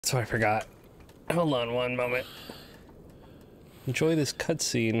So I forgot. Hold on one moment. Enjoy this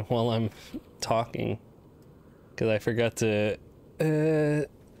cutscene while I'm talking, because I forgot to turn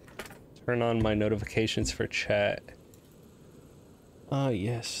on my notifications for chat. Ah,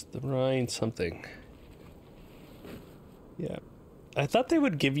 yes, the Rhine something. Yeah. I thought they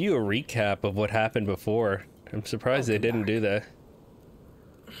would give you a recap of what happened before. I'm surprised they didn't do that.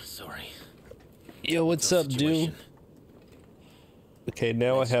 Sorry. Yo, what's up, dude? Okay,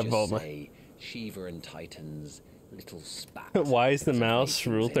 now I have all my... Shiva and Titan's little spat. Why is the mouse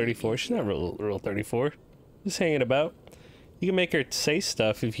Rule 34? She's not Rule 34. Just hanging about. You can make her say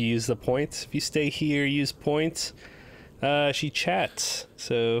stuff if you use the points. If you stay here, use points. She chats.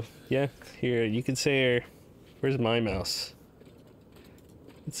 So, yeah. Here, you can say her... Where's my mouse?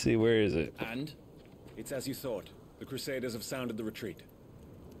 Let's see, where is it? And? It's as you thought. The Crusaders have sounded the retreat.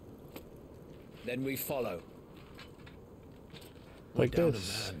 Then we follow. Like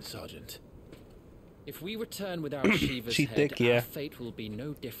this. Man, Sergeant. If we return without Shiva's head, thick, yeah. our fate will be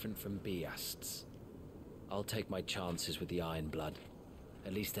no different from Biast's. I'll take my chances with the Iron Blood.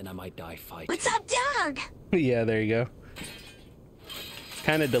 At least then I might die fighting. What's up, dog? Yeah, there you go.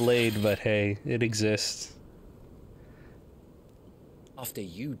 Kind of delayed, but hey, it exists. After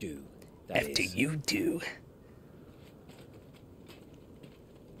you do. After you do.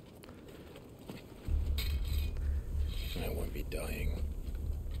 I won't be dying.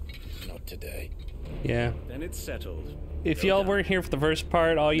 Not today. Yeah. Then it's settled. If y'all weren't here for the first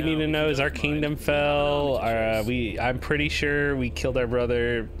part, all you need to know is our kingdom fell. I'm pretty sure we killed our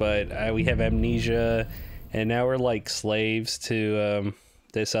brother, but we have amnesia, and now we're like slaves to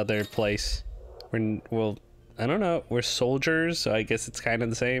this other place. Well, I don't know. We're soldiers, so I guess it's kind of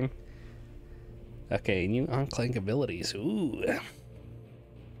the same. Okay, new unclank abilities. Ooh.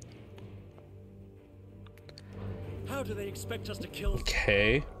 How do they expect us to kill?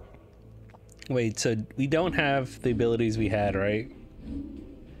 Okay. Wait, so we don't have the abilities we had, right?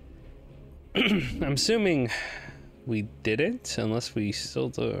 I'm assuming we didn't, unless we still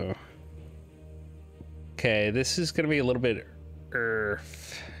do. Okay, this is gonna be a little bit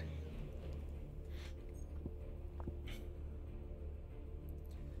earth.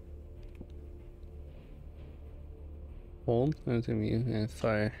 Hold, and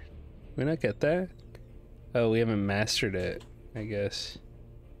fire. We not get that? Oh, we haven't mastered it, I guess.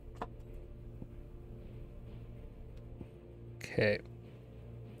 Okay.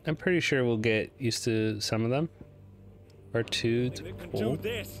 I'm pretty sure we'll get used to some of them. R2 to pull.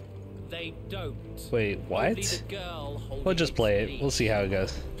 They don't. Wait, what? We'll just play it. We'll see how it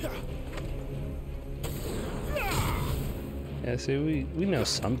goes. Yeah, see, we know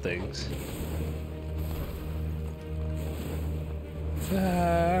some things.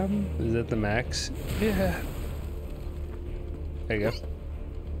 Is that the max? Yeah. There you go.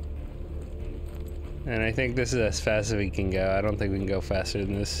 And I think this is as fast as we can go. I don't think we can go faster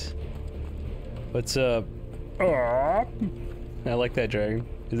than this. What's up? Oh, I like that dragon.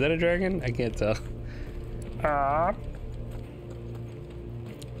 Is that a dragon? I can't tell.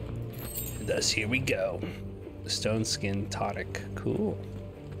 Thus, here we go. Stone skin tonic. Cool.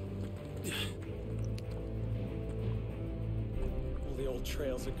 All the old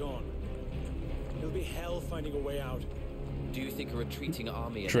trails are gone. It'll be hell finding a way out. Do you think a retreating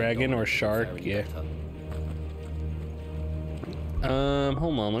army... Dragon or shark? Yeah.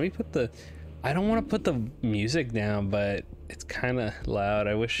 Hold on. Let me put the... I don't want to put the music down, but it's kind of loud.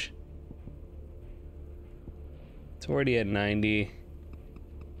 I wish... It's already at 90.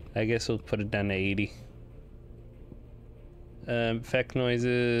 I guess we'll put it down to 80. Effect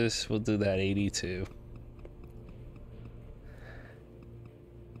noises, we'll do that 82.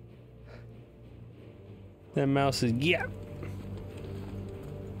 That mouse is... Yeah!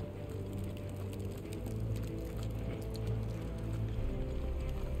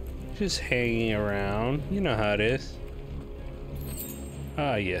 Just hanging around. You know how it is.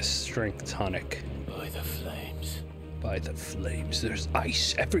 Ah, yes, strength tonic. By the flames. By the flames. There's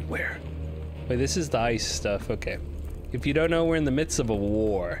ice everywhere. Wait, this is the ice stuff. Okay. If you don't know, we're in the midst of a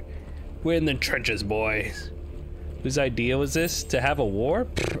war. We're in the trenches, boys. Whose idea was this? To have a war?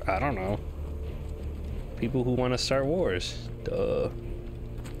 Pfft, I don't know. People who want to start wars. Duh.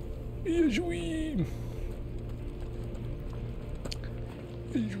 Yes, we.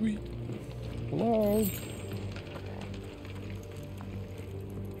 Yes, we. Hello.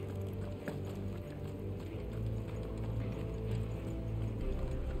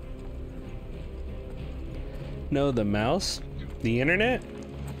 No, the mouse? The internet?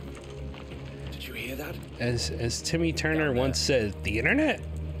 Did you hear that? As Timmy Turner once said, the internet?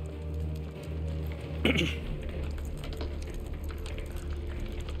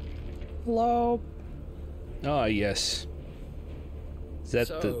 Hello. Oh, yes. Is that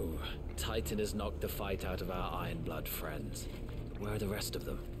so, Titan has knocked the fight out of our Ironblood friends. Where are the rest of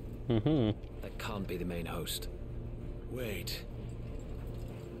them? Mm-hmm. That can't be the main host. Wait.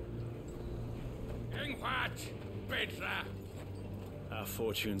 Our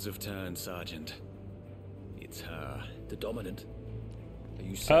fortunes have turned, Sergeant. It's her. The Dominant? Are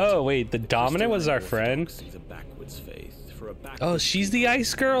you Oh, wait, the Dominant was our friend? A backwards faith for a Oh, she's the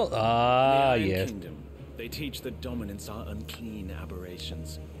ice girl? Ah, yes. Kingdom, they teach that Dominants are unclean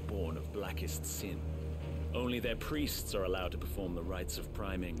aberrations, born of blackest sin. Only their priests are allowed to perform the rites of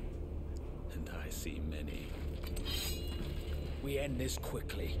priming. And I see many. We end this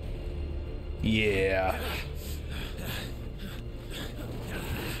quickly. Yeah.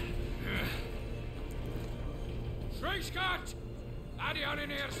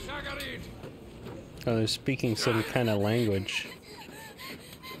 Oh, they're speaking some kind of language.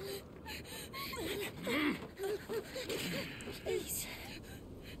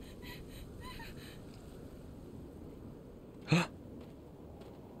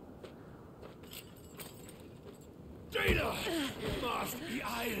 Data must be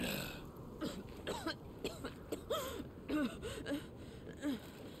idle.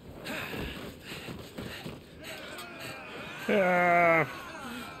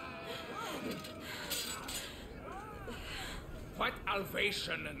 What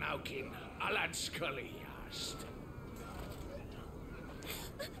Alvation Naukin Alan Scully asked.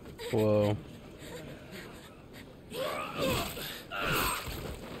 Whoa.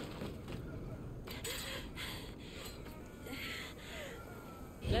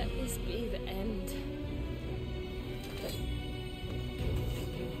 Let this be the end.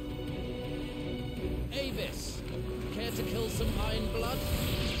 Avis, care to kill some Ironblood?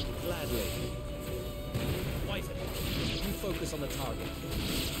 Gladly. Waifu, you focus on the target.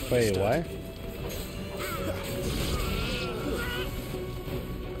 Wait, what?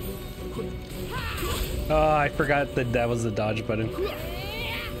 Oh, I forgot that that was the dodge button.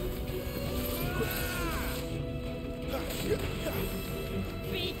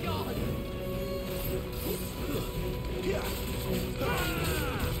 Be gone!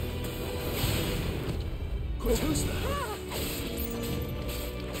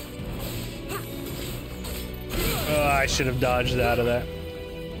 Oh, I should have dodged out of that.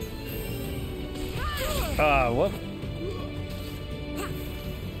 Ah, whoop.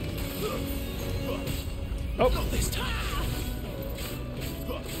 Oh. Not this time.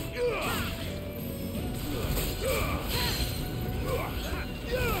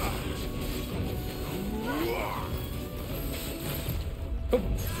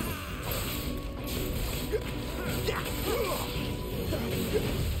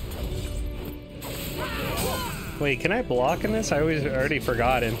 Wait, can I block in this? I always already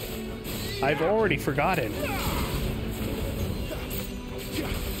forgotten. I've already forgotten.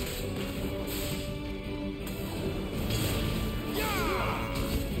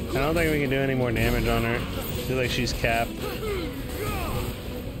 I don't think we can do any more damage on her. I feel like she's capped.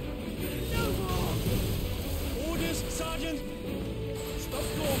 Orders, Sergeant. Stop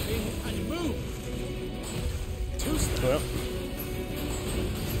talking and move. Two steps. Well,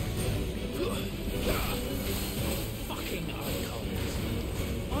 Fucking icons.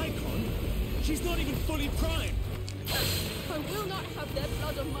 Icon? She's not even fully primed. I will not have their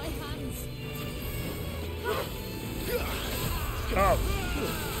blood on my hands. oh.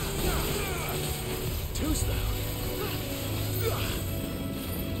 Two steps.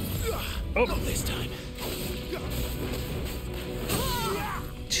 Oh. Not this time.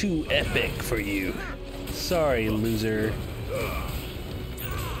 Too epic for you. Sorry, loser.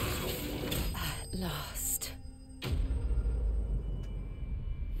 At last.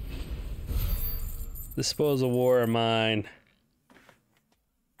 The spoils of war are mine.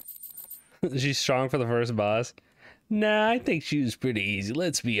 She's strong for the first boss. Nah, I think she was pretty easy.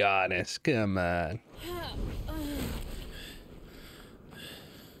 Let's be honest. Come on.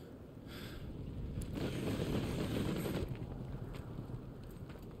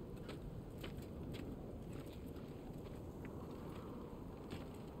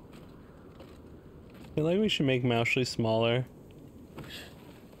 I feel like we should make Mousely smaller.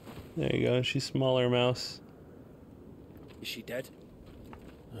 There you go. She's smaller, Mouse. Is she dead?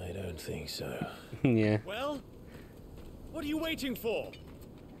 I don't think so. Yeah. Well, what are you waiting for?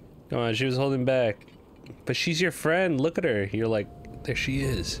 Come on, she was holding back. But she's your friend. Look at her. You're like, there she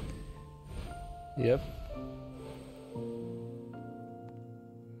is. Yep.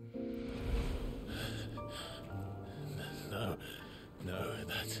 No,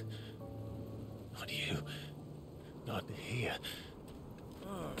 that's not you. Not here.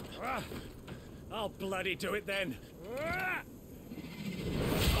 I'll bloody do it then.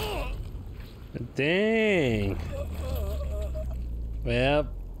 Dang. Well,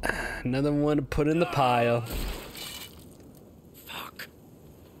 another one to put in the pile. Fuck.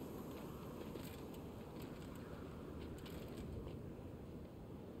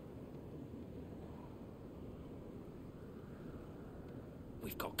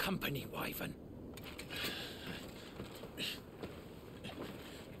 We've got company, Wyvern.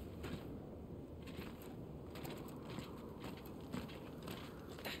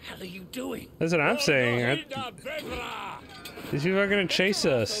 What the hell are you doing? That's what I'm saying. These people are gonna chase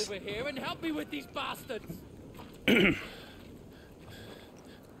us. Over here and help me with these bastards. I'm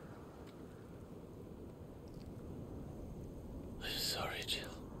sorry, Jill.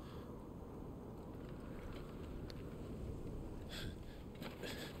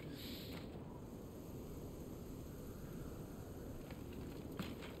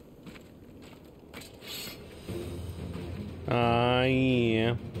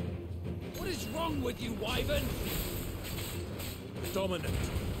 Yeah. What is wrong with you, Wyvern? Dominant.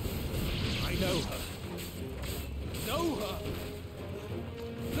 I know her. Know her?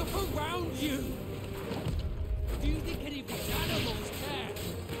 Look around you! Do you think any of these animals care?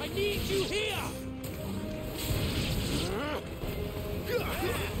 I need you here!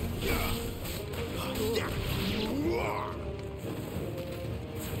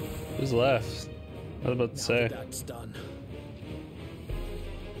 Who's left? I was about to say. That's done.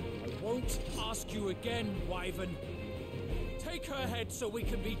 I won't ask you again, Wyvern. Take her head so we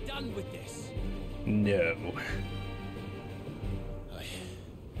can be done with this. No.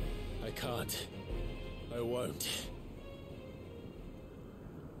 I can't. I won't.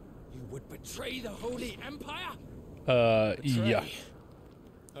 You would betray the Holy Empire? Yeah.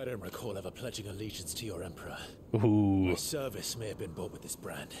 I don't recall ever pledging allegiance to your Emperor. Ooh. My service may have been bought with this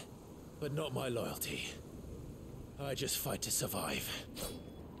brand, but not my loyalty. I just fight to survive.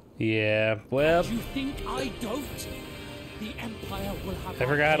 Yeah, well, You think I don't? The Empire will have I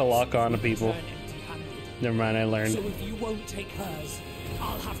forgot how to lock on to people. empty-handed. Never mind, I So learned. if you won't take hers,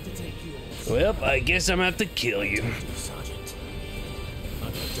 I'll have to take yours. Well, I guess I'm gonna have to kill you. Sergeant, I'm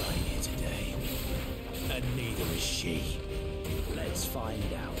not dying here today. And neither is she. Let's find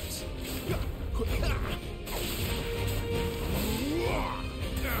out.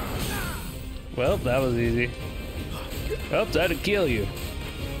 Well, that was easy. Oh, I had to kill you.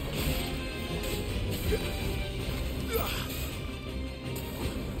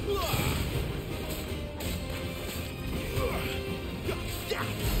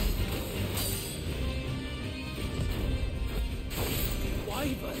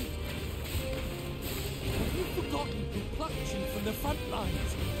 Wyvern! Have you forgotten who plucked you from the front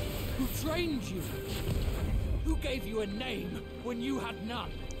lines? Who trained you? Who gave you a name when you had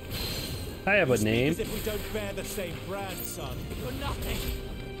none? I have a name. As if we don't bear the same brand, son. You're nothing.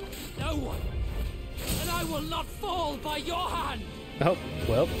 No one. And I will not fall by your hand. Oh,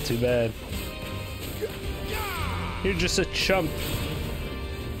 well, too bad. You're just a chump.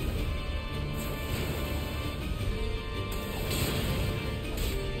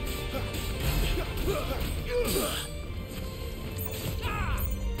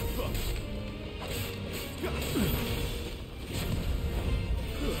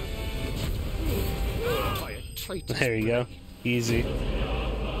 There you go. Easy.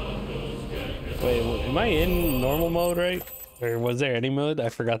 Wait, am I in normal mode, right? Or was there any mode? I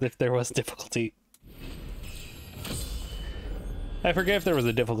forgot if there was difficulty. I forget if there was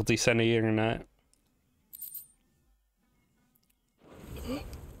a difficulty setting or not.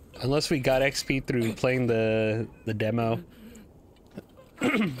 Unless we got XP through playing the demo.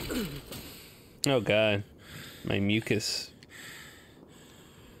 Oh god. My mucus.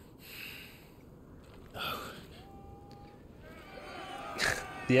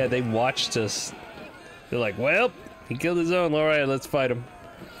 Yeah, they watched us. They're like, well, he killed his own. All right, let's fight him.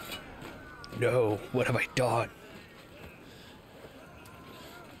 No, what have I done?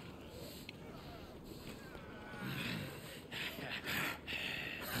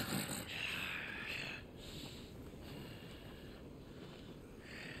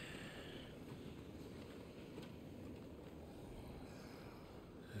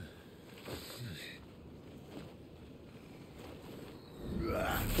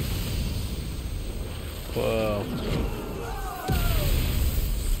 Whoa.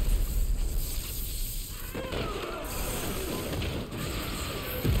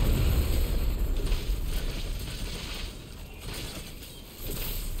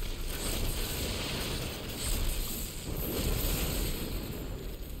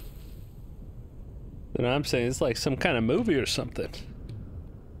 Then I'm saying it's like some kind of movie or something.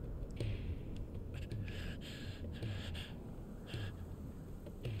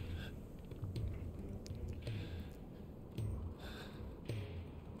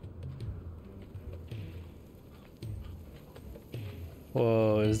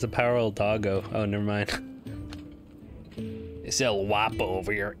 Whoa, it was the power El Doggo. Oh, never mind. It's El Guapo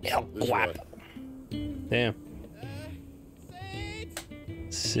over here. El Guapo. Damn.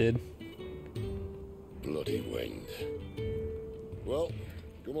 Sid. Bloody wind. Well,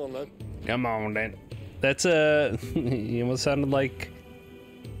 come on then. Come on then. That's he almost sounded like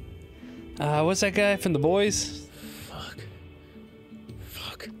what's that guy from The Boys? Fuck.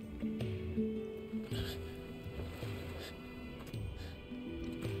 Fuck.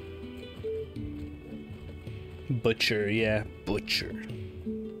 Butcher, yeah, Butcher.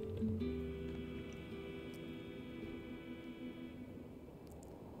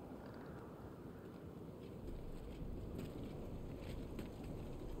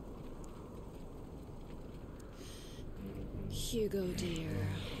 Hugo, dear,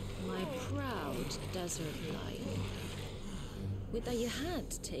 my proud desert lion. With that you had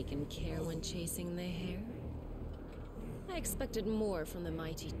taken care when chasing the hare. I expected more from the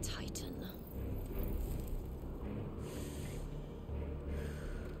mighty Titan.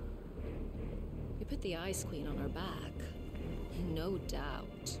 You put the Ice Queen on her back, no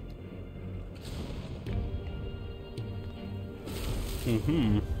doubt.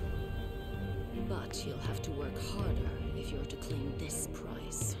 Mm-hmm. But you'll have to work harder if you're to claim this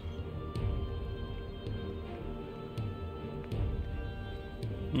prize.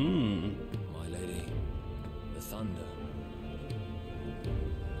 My lady, the thunder.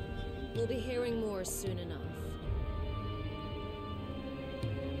 We'll be hearing more soon enough.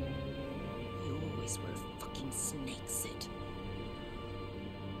 You always were a fucking snake, Sid.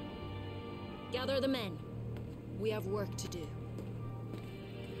 Gather the men. We have work to do.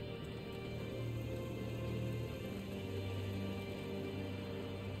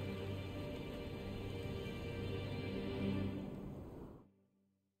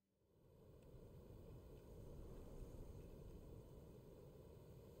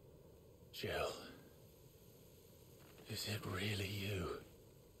 Jill. Is it really you?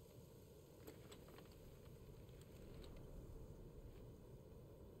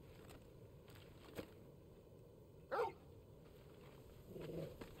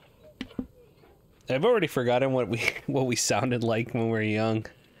 I've already forgotten what we sounded like when we were young.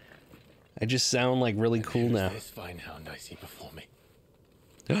 I just sound like really cool now. This fine hound I see before me.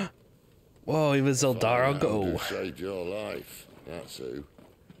 Whoa, he was El Doggo. Who saved your life? That's who.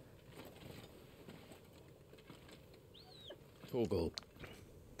 Torgal.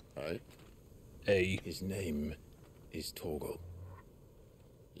 Hey, Hey. His name is Torgal.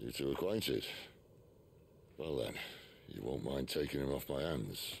 you two acquainted? Well then, you won't mind taking him off my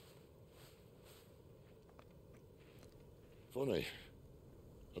hands. Funny.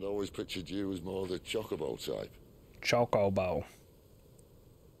 I'd always pictured you as more the Chocobo type. Chocobo.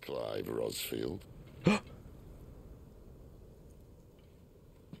 Clive Rosfield.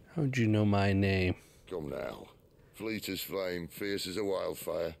 How'd you know my name? Come now. Fleet as flame, fierce as a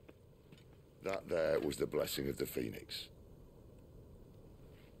wildfire. That there was the blessing of the Phoenix.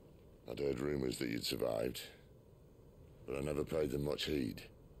 I'd heard rumors that you'd survived, but I never paid them much heed.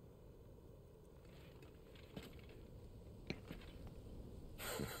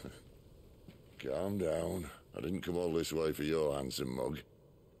 Calm down. I didn't come all this way for your handsome mug.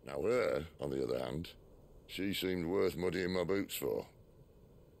 Now her, on the other hand, she seemed worth muddying my boots for.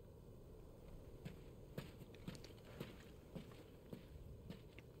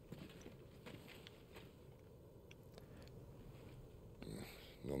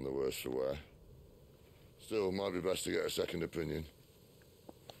 None the worse for wear. Still, might be best to get a second opinion.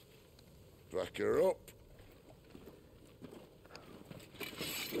 Back her up.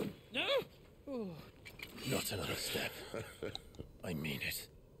 No! Oh. Not another step. I mean it.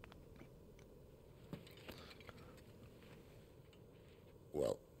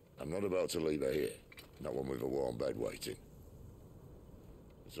 Well, I'm not about to leave her here. Not one with a warm bed waiting.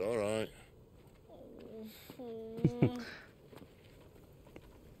 It's all right.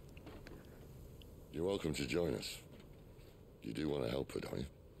 You're welcome to join us. You do want to help her, don't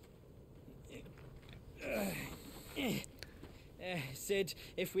you? Sid,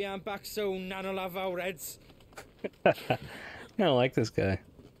 if we aren't back soon, Nan'll have our heads. I don't like this guy.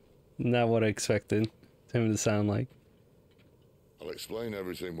 Not what I expected him to sound like. I'll explain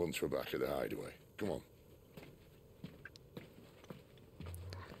everything once we're back at the hideaway. Come on.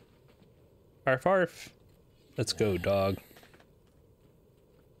 Arf arf. Let's go, dog.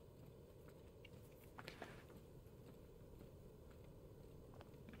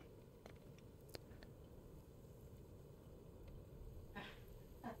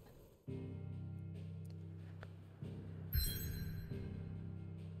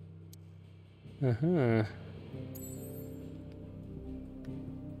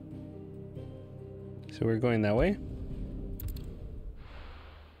 So we're going that way?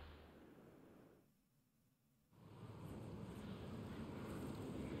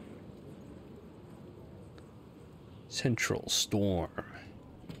 Central Storm.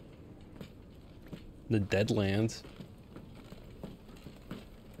 The Deadlands.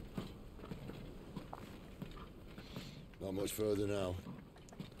 Not much further now.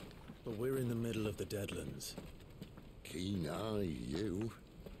 But we're in the middle of the Deadlands. Keen eye, you.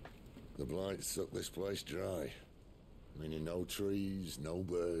 The blight sucked this place dry. Meaning no trees, no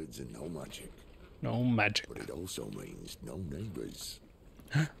birds, and no magic. No magic. But it also means no neighbors.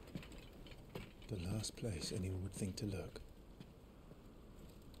 The last place anyone would think to look.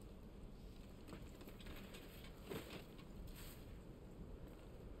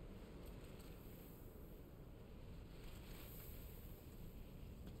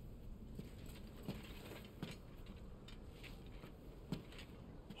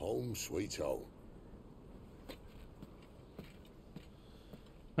 Home sweet home.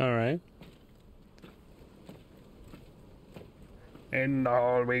 All right. In the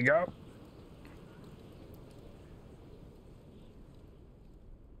hall we go.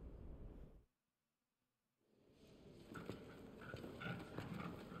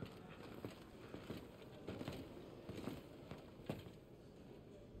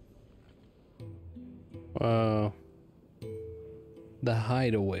 Wow. The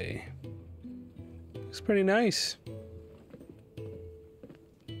hideaway. Looks pretty nice.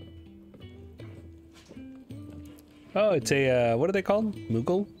 Oh, it's a, what are they called?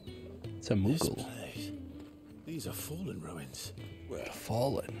 Moogle? It's a Moogle. This place. These are fallen ruins. Well,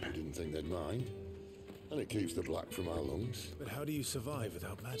 Fallen. I didn't think they'd mind. And it keeps the black from our lungs. But how do you survive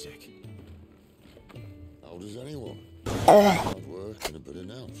without magic? How does anyone? Hard work and a bit of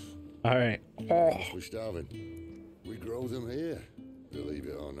nous. All right. Must be starving. We grow them here, believe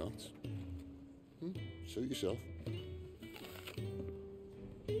it or not. Suit yourself.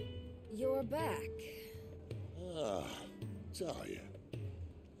 You're back. Ah, Talia.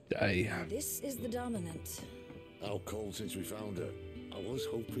 This is the Dominant. How cold since we found her. I was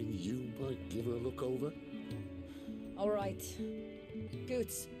hoping you might give her a look over. All right.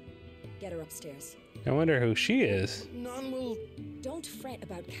 Goots, get her upstairs. I wonder who she is. None will... Don't fret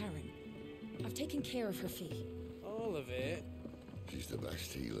about Karen. I've taken care of her fee. All of it? She's the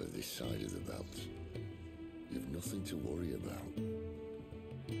best healer this side of the belt. You've nothing to worry about.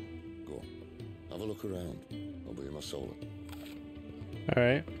 Go on, have a look around. I'll be in my solar. All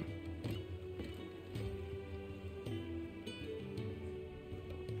right.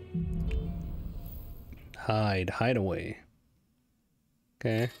 Hideaway.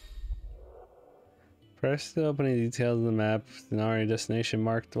 Okay. Press the opening details of the map. An already destination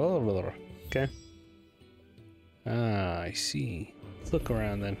marked. Blah, blah, blah. Okay. Ah, I see. Let's look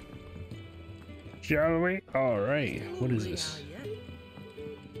around then. Shall we? All right. What is this?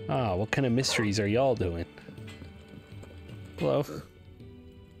 Ah, what kind of mysteries are y'all doing? Hello.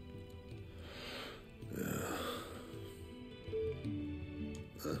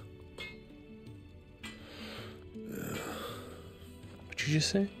 What'd you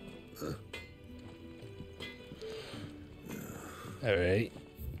just say? All right.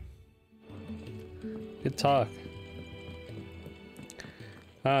 Good talk.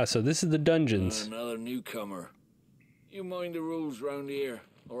 Ah, so this is the dungeons. Another newcomer. You mind the rules round here,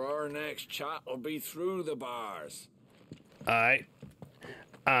 or our next chat will be through the bars. Alright.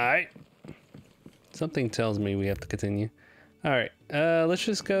 Alright. Something tells me we have to continue. Alright, let's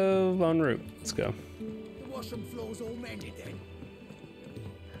just go en route. Let's go. The washroom floor's all mended then.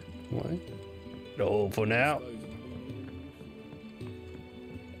 What? No, for now.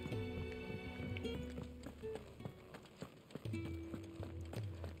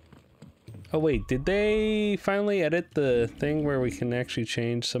 Oh wait, did they finally edit the thing where we can actually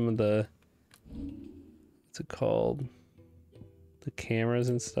change some of the... What's it called? The cameras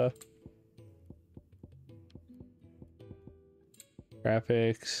and stuff?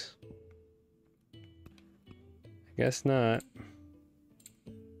 Graphics. I guess not.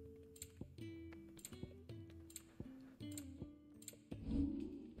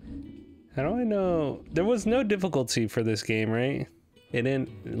 How do I know? There was no difficulty for this game, right? It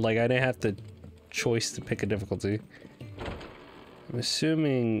didn't, like, I didn't have to choice to pick a difficulty. I'm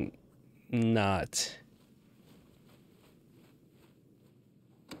assuming not.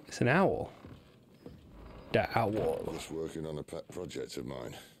 It's an owl. The owl. Just working on a pet project of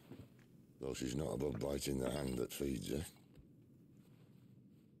mine. Though she's not above biting the hand that feeds her.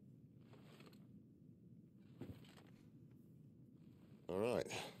 All right.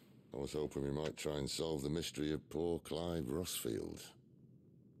 I was hoping we might try and solve the mystery of poor Clive Rossfield.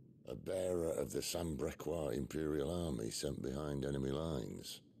 A bearer of the Sambrequois Imperial Army sent behind enemy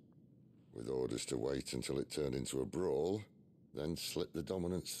lines, with orders to wait until it turned into a brawl, then slit the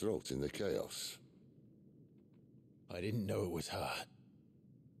Dominant's throat in the chaos. I didn't know it was her.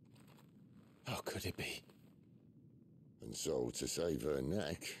 How could it be? And so, to save her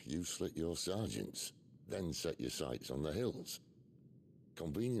neck, you slit your sergeants, then set your sights on the hills,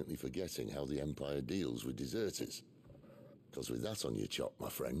 conveniently forgetting how the Empire deals with deserters. Because with that on your chop, my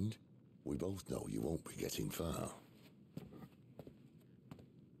friend, we both know you won't be getting far.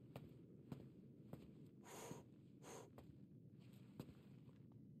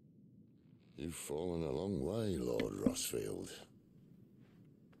 You've fallen a long way, Lord Rossfield.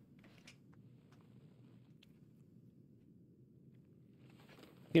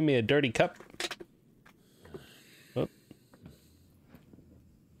 Give me a dirty cup. Oh.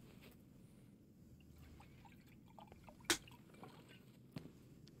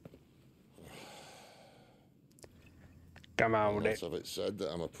 Come on with Lots it. of it said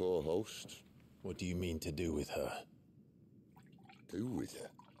that I'm a poor host. What do you mean to do with her? Do with her?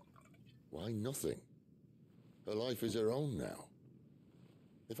 Why, nothing. Her life is her own now.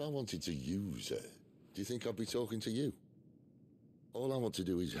 If I wanted to use her, do you think I'd be talking to you? All I want to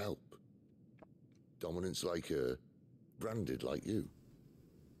do is help. Dominants like her, branded like you.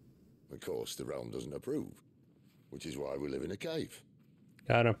 Of course, the realm doesn't approve, which is why we live in a cave.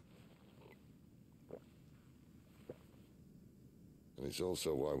 Got him. And it's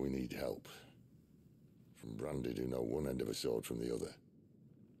also why we need help. From branded who know one end of a sword from the other.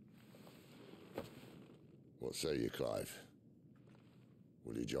 What say you, Clive?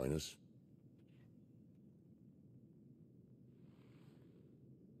 Will you join us?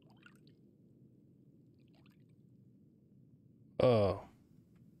 Oh.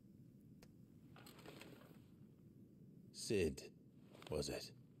 Sid, was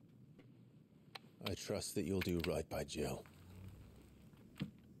it? I trust that you'll do right by Jill.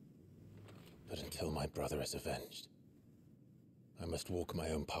 But until my brother is avenged, I must walk my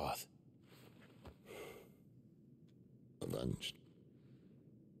own path. Avenged?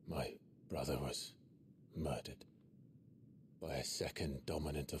 My brother was murdered by a second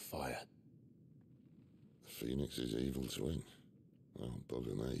Dominant of Fire. Phoenix's evil twin. Oh,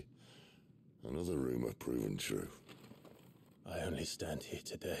 bugger me. Another rumor proven true. I only stand here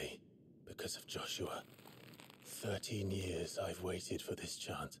today because of Joshua. 13 years I've waited for this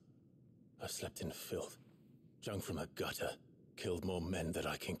chance. I've slept in filth, drunk from a gutter, killed more men than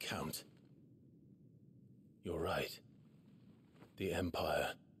I can count. You're right. The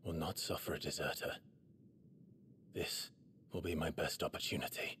Empire will not suffer a deserter. This will be my best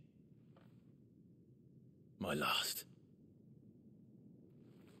opportunity. My last.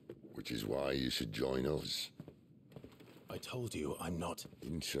 Which is why you should join us. I told you I'm not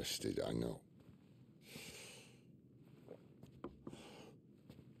Interested, I know.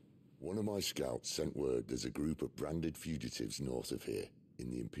 One of my scouts sent word there's a group of branded fugitives north of here,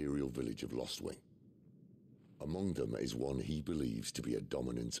 in the Imperial village of Lostwing. Among them is one he believes to be a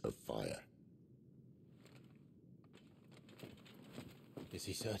Dominant of Fire. Is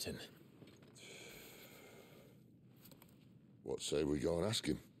he certain? What say we go and ask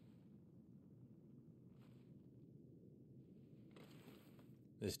him?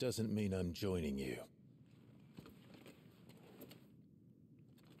 This doesn't mean I'm joining you.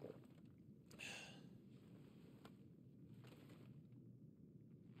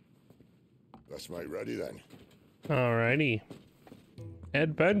 Let's make ready then. Alrighty.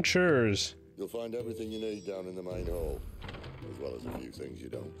 Adventures. You'll find everything you need down in the main hall, as well as a few things you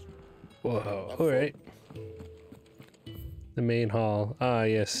don't. Whoa. Alright. The main hall. Ah,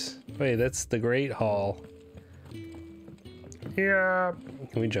 yes. Wait, that's the Great Hall. Yeah.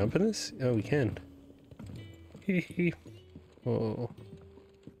 Can we jump in this? Oh, we can. Hee hee. Whoa.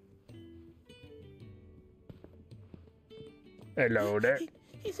 Hello there.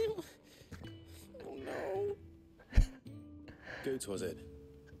 Oh no. Goats, was it?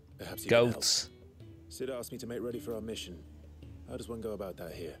 Perhaps you can help. Goats. Sid asked me to make ready for our mission. How does one go about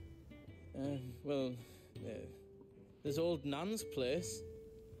that here? Well, there's old Nan's place.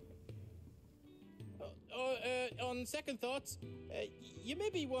 On second thoughts, you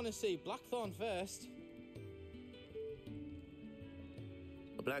maybe want to see Blackthorn first.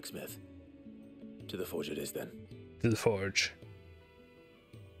 A blacksmith? To the forge it is then. To the forge.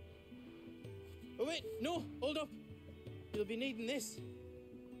 Oh wait, no, hold up. You'll be needing this.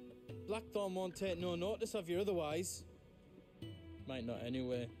 Blackthorn won't take no notice of you otherwise. Might not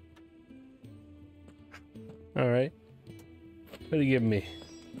anyway. Alright. What do you give me?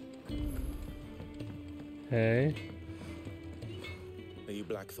 Hey. Are you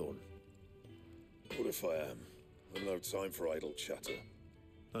Blackthorn? What if I am? I've no time for idle chatter.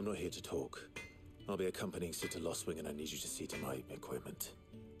 I'm not here to talk. I'll be accompanying Sitter Lostwing, and I need you to see to my equipment.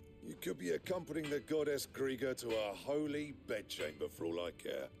 You could be accompanying the goddess Krieger to our holy bedchamber for all I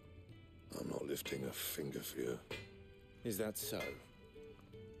care. I'm not lifting a finger for you. Is that so?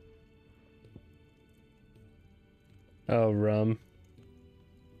 Oh, rum.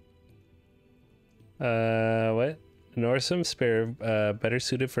 What? An awesome spare, better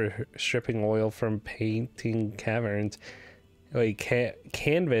suited for stripping oil from painting caverns. Wait,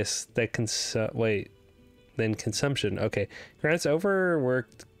 canvas that then consumption. Okay. Grants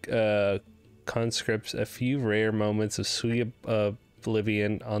overworked conscripts a few rare moments of sweet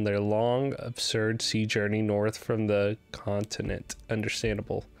oblivion on their long, absurd sea journey north from the continent.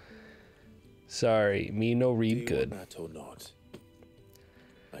 Understandable. Sorry, me no read good. Do you want that or not?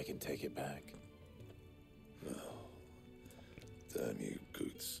 I can take it back. Damn you,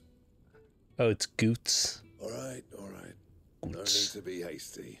 Goots. Oh, it's Goots. All right, all right. Goots. No need to be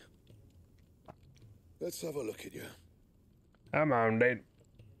hasty. Let's have a look at you. I'm on it.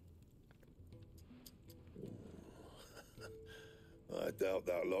 I doubt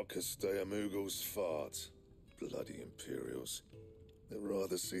that lot could stay a Moogle's fart. Bloody Imperials. They'd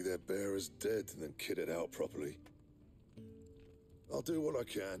rather see their bearers dead than kitted out properly. I'll do what I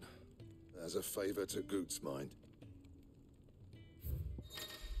can, as a favor to Goot's mind.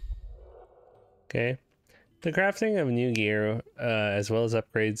 Okay. The crafting of new gear, as well as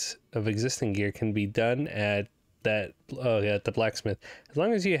upgrades of existing gear, can be done at the blacksmith. As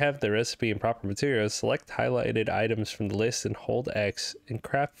long as you have the recipe and proper materials, select highlighted items from the list and hold X and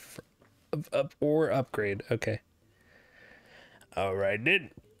craft or upgrade. Okay. Alright,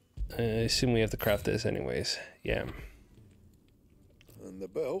 dude. I assume we have to craft this anyways. Yeah. And the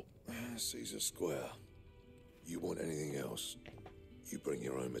belt, Caesar Square. You want anything else, you bring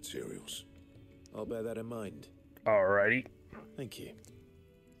your own materials. I'll bear that in mind. Alrighty. Thank you.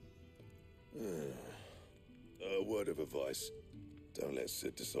 A word of advice. Don't let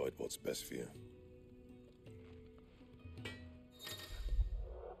Sid decide what's best for you.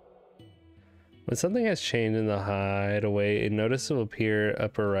 When something has changed in the hideaway, a notice will appear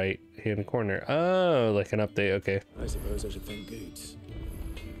upper right hand corner. Oh, like an update. Okay. I suppose I should thank Goots.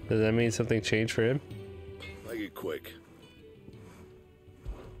 Does that mean something changed for him? Make it quick.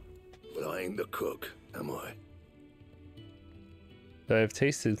 But I ain't the cook, am I? So I've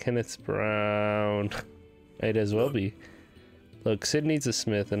tasted Kenneth's brown. Might as well be. Look, Sid needs a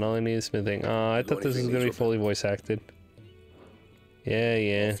smith, and all I need is smithing. Oh, I thought this was gonna be fully voice acted. Yeah,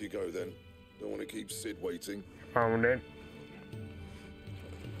 yeah. Off you go then. Don't want to keep Sid waiting. Found it.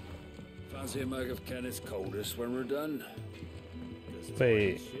 Fancy a mug of Kenneth's coldest when we're done.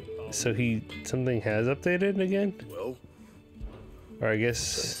 Wait, so something has updated again? Well, or I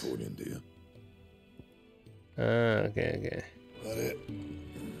guess. Dear. Okay. That it.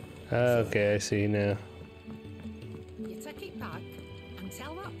 Okay, I see now. You take it back and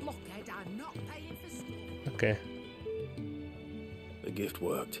tell that blockhead I'm not paying for stuff. Okay. The gift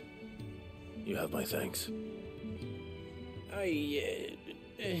worked. You have my thanks.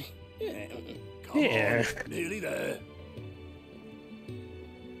 Come on, nearly there.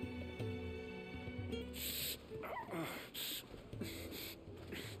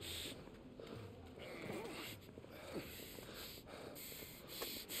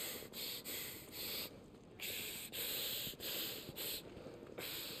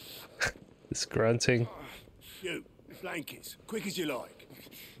 This grunting. You, blankets, quick as you like.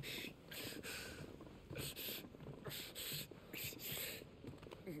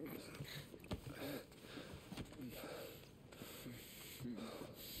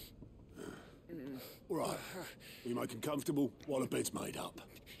 All right, we make him comfortable while the bed's made up.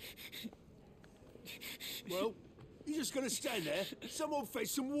 Well, you just gonna stand there? Someone fetch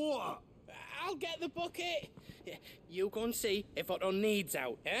some water. I'll get the bucket. You go and see if Otto needs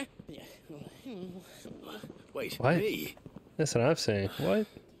out, eh? Wait, what? Me? That's what I'm saying. What?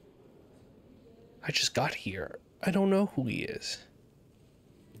 I just got here. I don't know who he is.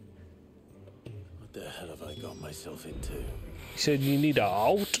 What the hell have I got myself into? You said you need a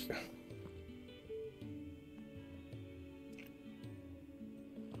out?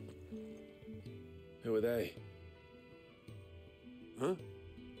 Who are they? Huh?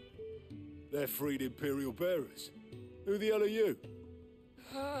 They're freed Imperial bearers. Who the hell are you?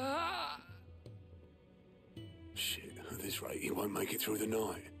 Shit, at this rate, you won't make it through the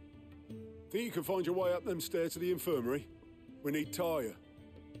night. Think you can find your way up them stairs to the infirmary? We need Tyre.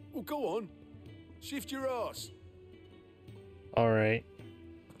 Well, go on. Shift your ass. Alright.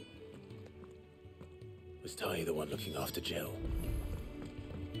 Was Ty the one looking after Jill?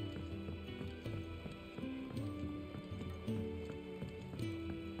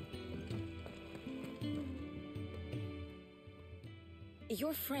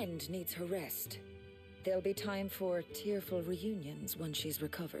 Your friend needs her rest. There'll be time for tearful reunions once she's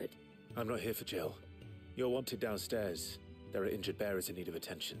recovered. I'm not here for Jill. You're wanted downstairs. There are injured bearers in need of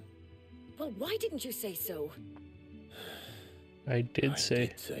attention. Well, why didn't you say so? I did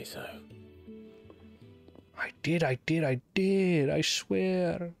say so. I did, I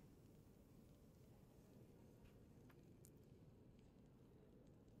swear.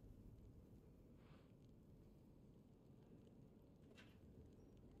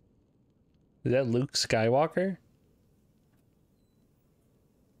 Is that Luke Skywalker?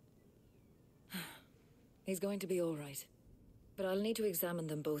 He's going to be all right. But I'll need to examine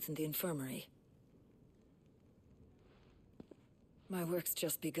them both in the infirmary. My work's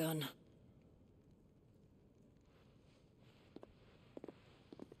just begun.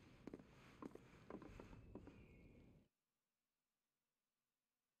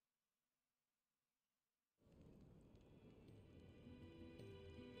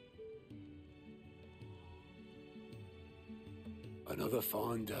 Another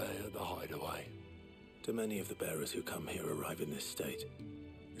fine day at the hideaway. Do many of the bearers who come here arrive in this state?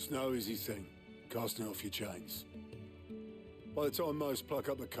 It's no easy thing, casting off your chains. By the time most pluck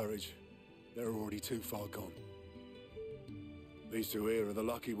up the courage, they're already too far gone. These two here are the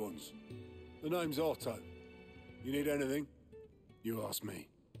lucky ones. The name's Otto. You need anything? You ask me.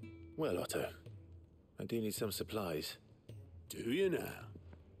 Well, Otto, I do need some supplies. Do you now?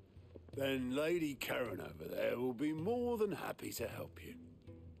 Then Lady Karen over there will be more than happy to help you.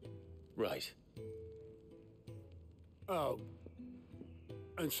 Right. Oh.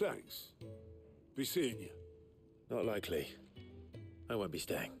 And thanks. Be seeing you. Not likely. I won't be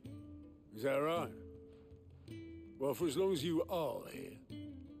staying. Is that right? Well, for as long as you are here,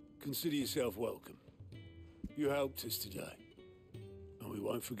 consider yourself welcome. You helped us today, and we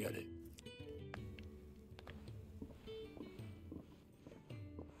won't forget it.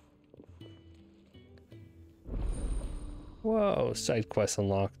 Whoa, side quest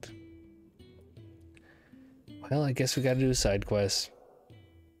unlocked. Well, I guess we gotta do a side quest.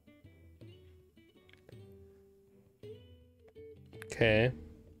 Okay.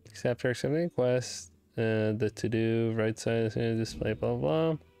 Except for accepting quest, the to-do, right side, display, blah,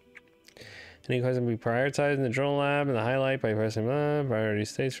 blah. Any quests can be prioritized in the journal lab and the highlight by pressing priority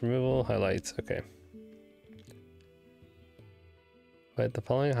states removal, highlights. Okay. But the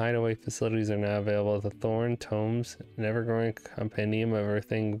following hideaway facilities are now available at the Thorn Tomes, an ever-growing compendium of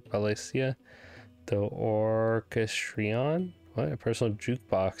everything Valencia, the Orchestrion. What? A personal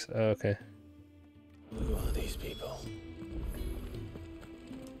jukebox. Oh, okay. Who are these people?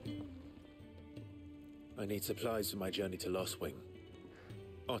 I need supplies for my journey to Lostwing.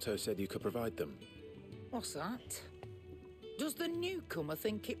 Otto said you could provide them. What's that? Does the newcomer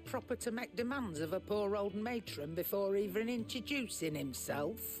think it proper to make demands of a poor old matron before even introducing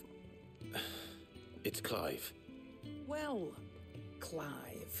himself? It's Clive. Well,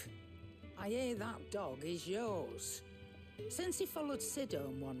 Clive, I hear that dog is yours. Since he followed Sid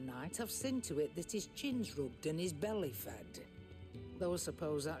home one night, I've seen to it that his chin's rubbed and his belly fed. Though I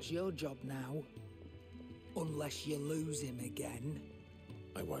suppose that's your job now. Unless you lose him again.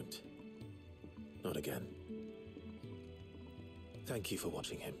 I won't. Not again. Thank you for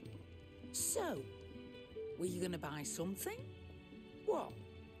watching him. So, were you going to buy something? What?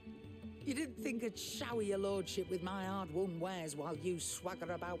 You didn't think I'd shower your lordship with my hard-won wares while you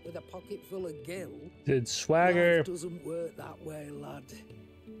swagger about with a pocket full of gil? Did swagger. Life doesn't work that way, lad.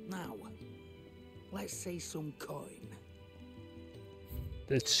 Now, let's see some coin.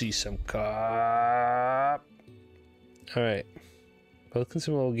 Let's see some cop. Alright. Both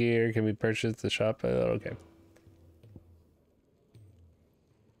consumable gear can be purchased at the shop. Okay.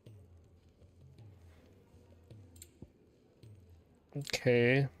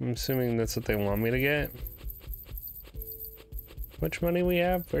 Okay, I'm assuming that's what they want me to get. How much money we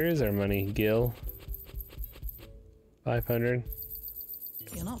have? Where is our money, Gil? 500.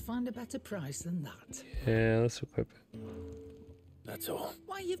 You'll not find a better price than that. Yeah, let's equip it. That's all.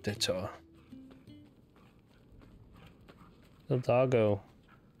 Why you? That's all. The doggo.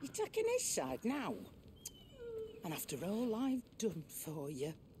 You're taking his side now. And after all I've done for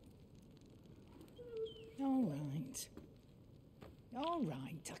you. All right. All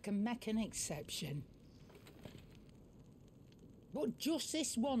right, I can make an exception. But just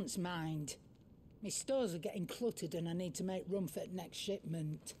this once, mind. My stores are getting cluttered and I need to make room for the next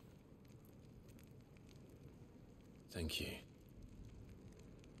shipment. Thank you.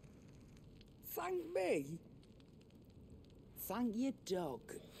 Thank me? Thank your dog.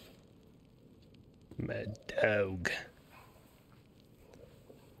 My dog.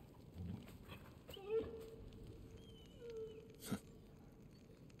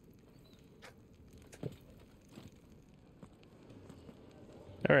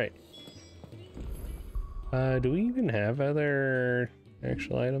 Alright. Do we even have other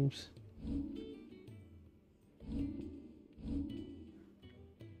actual items?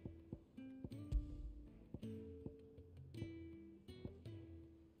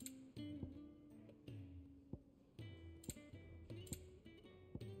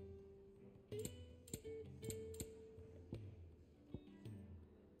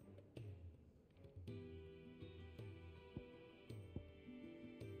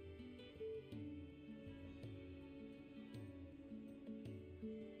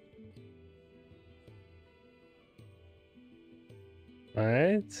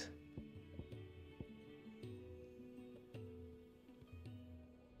 Alright.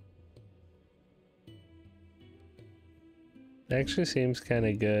 Actually seems kind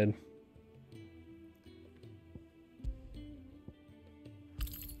of good.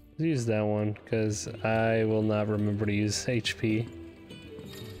 Let's use that one because I will not remember to use HP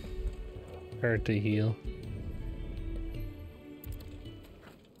or to heal.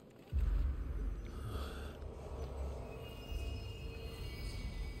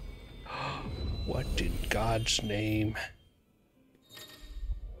 What in God's name?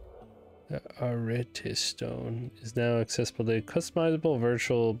 The Aritis Stone is now accessible. The customizable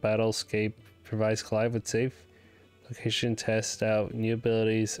virtual battlescape provides Clive with safe location, test out new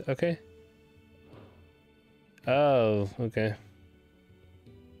abilities. Okay. Oh, okay.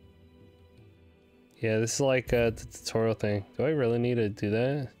 Yeah, this is like the tutorial thing. Do I really need to do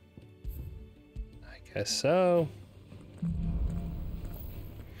that? I guess so.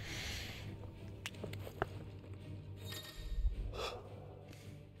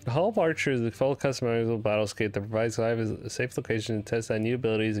 The Hall of Archer is the full customizable battlescape that provides Clive a safe location to test out new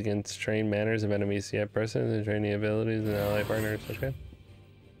abilities against trained manners of enemies. Yeah, presence and training abilities and ally partners. Okay.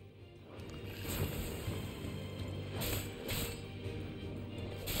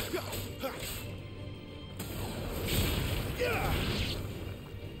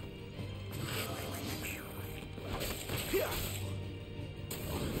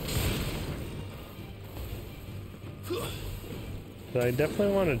 But I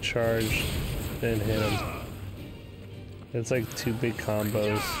definitely want to charge and hit him. It's like two big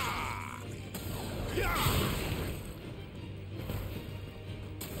combos.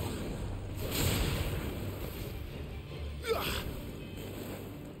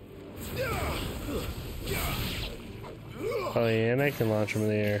 Oh yeah, and I can launch him in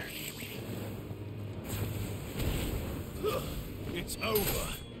the air. It's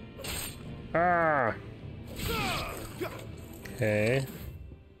over. Ah! Okay.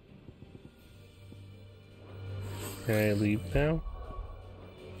 Can I leave now?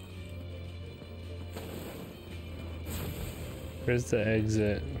 Where's the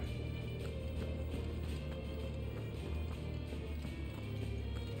exit?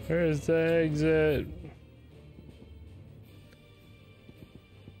 Where's the exit?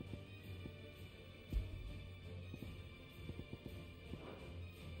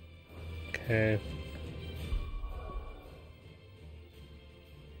 Okay.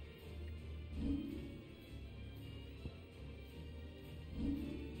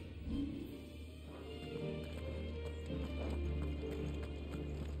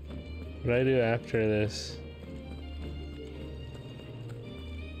 What do I do after this?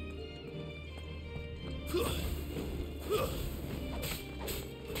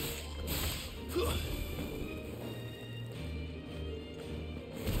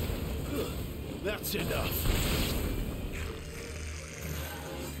 That's enough.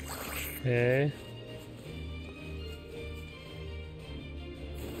 Okay.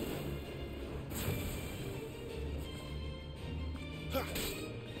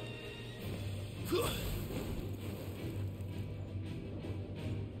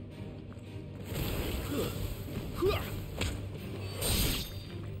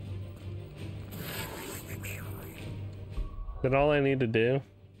 Is that all I need to do?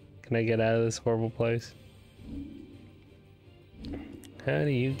 Can I get out of this horrible place? How do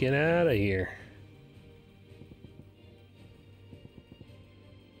you get out of here?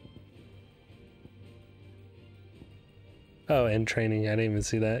 Oh, and training. I didn't even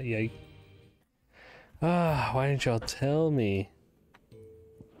see that. Yikes. Ah, why didn't y'all tell me?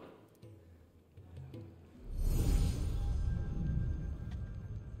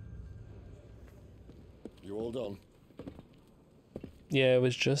 You all done? Yeah, it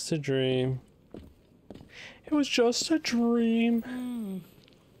was just a dream. It was just a dream.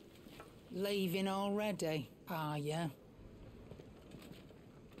 Leaving already, are ya?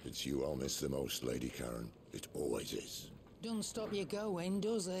 It's you I'll miss the most, Lady Karen. It always is. Don't stop you going,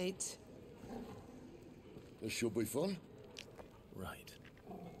 does it? This should be fun. Right.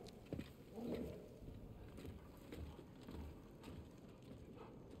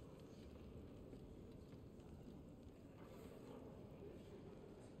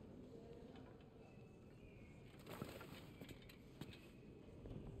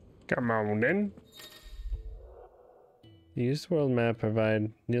 Come on then. Use the world map,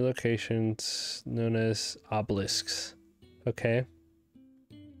 provide new locations known as obelisks. Okay.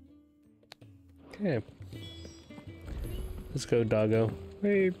 Okay. Let's go, doggo.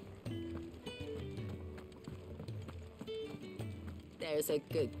 Wait. There's a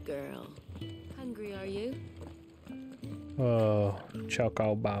good girl. Hungry, are you? Oh,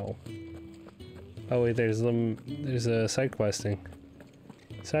 choco bow. Oh wait, there's a side questing.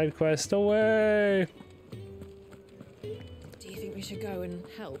 Side quest away. Do you think we should go and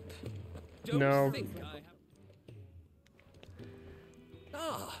help? No.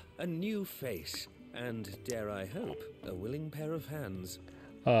 Ah, a new face, and dare I hope, a willing pair of hands.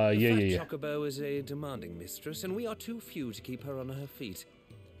 Yeah. Chocobo is a demanding mistress, and we are too few to keep her on her feet.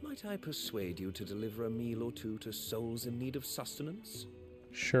 Might I persuade you to deliver a meal or two to souls in need of sustenance?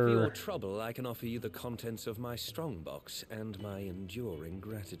 Sure. For your trouble, I can offer you the contents of my strongbox and my enduring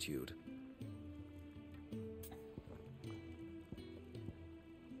gratitude.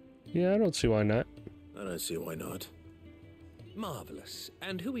 Yeah, I don't see why not. I don't see why not. Marvelous.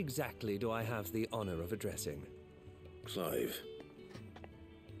 And who exactly do I have the honor of addressing? Clive.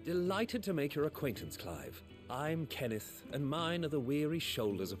 Delighted to make your acquaintance, Clive. I'm Kenneth, and mine are the weary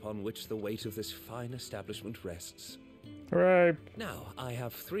shoulders upon which the weight of this fine establishment rests. Right. Now, I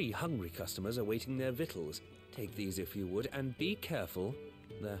have 3 hungry customers awaiting their victuals. Take these if you would, and be careful,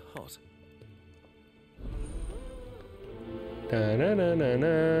 they're hot.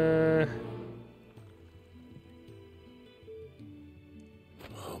 Da-na-na-na-na.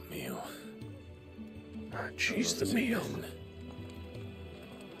 Oh, meal. Ah, jeez, the meal.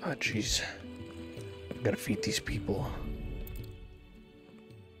 Ah, jeez. I gotta feed these people.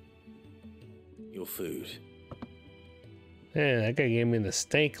 Your food. Man, that guy gave me the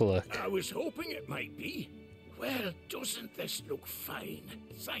stank look. I was hoping it might be. Well, doesn't this look fine?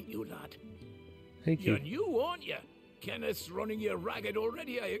 Thank you, lad. Thank you. You're new, aren't you? Kenneth's running you ragged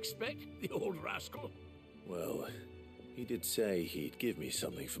already, I expect, the old rascal. Well, he did say he'd give me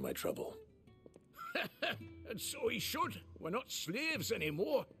something for my trouble. And so he should. We're not slaves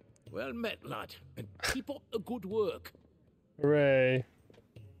anymore. Well met, lad, and keep up the good work. Hooray.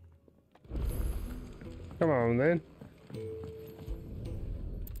 Come on, then.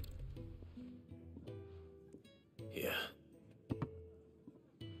 Yeah.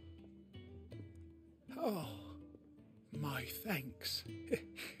 Oh, my thanks.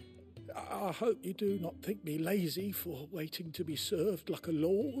 I hope you do not think me lazy for waiting to be served like a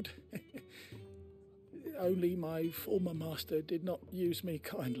lord. Only my former master did not use me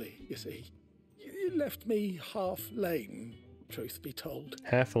kindly, you see. You left me half lame, truth be told.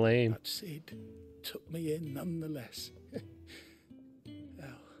 Half lame. But Sid took me in nonetheless.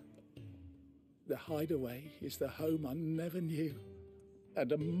 Well, the hideaway is the home I never knew,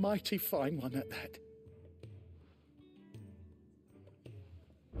 and a mighty fine one at that.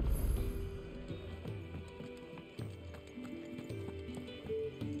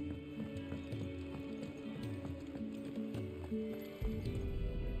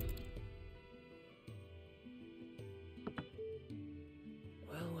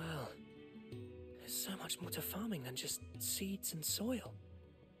 Well. There's so much more to farming than just seeds and soil.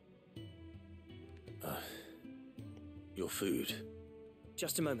 Your food.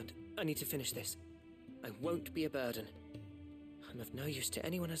 Just a moment. I need to finish this. I won't be a burden. I'm of no use to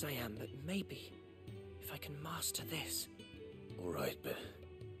anyone as I am, but maybe if I can master this. All right, but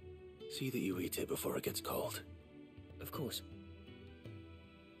see that you eat it before it gets cold. Of course.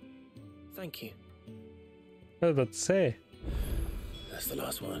 Thank you. I was about to say. That's the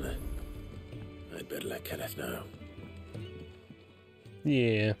last one. I'd better let Kenneth know.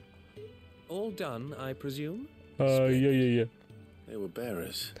 Yeah. All done, I presume? Yeah. They were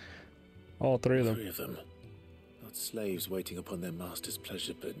bearers. All 3 of them. 3 of them. Not slaves waiting upon their master's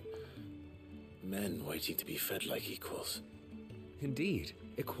pleasure, but men waiting to be fed like equals. Indeed.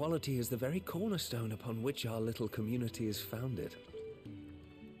 Equality is the very cornerstone upon which our little community is founded.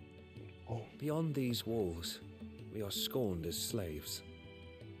 Beyond these walls, we are scorned as slaves.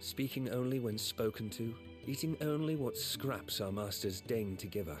 Speaking only when spoken to, eating only what scraps our masters deign to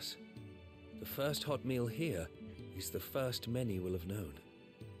give us. The first hot meal here is the first many will have known.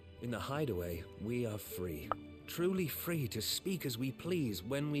 In the hideaway, we are free. Truly free to speak as we please,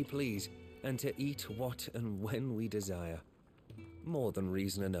 when we please, and to eat what and when we desire. More than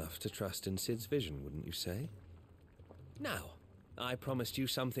reason enough to trust in Sid's vision, wouldn't you say? Now, I promised you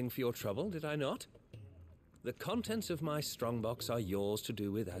something for your trouble, did I not? The contents of my strongbox are yours to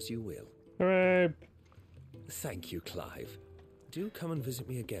do with as you will. Hooray. Thank you, Clive. Do come and visit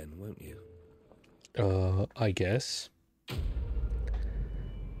me again, won't you? I guess.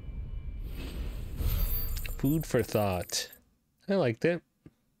 Food for thought. I liked it.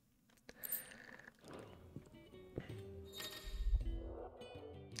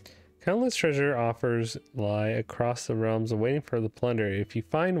 Countless treasure offers lie across the realms awaiting for the plunder. If you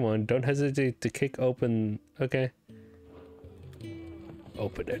find one, don't hesitate to kick open... Okay.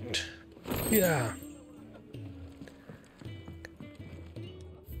 Open it. Yeah.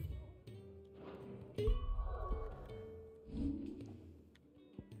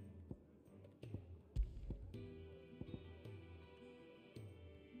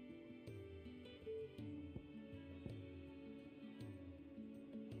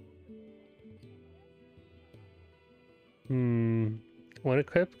 When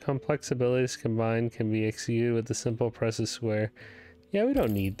equipped, complex abilities combined can be executed with the simple press of square. Yeah, we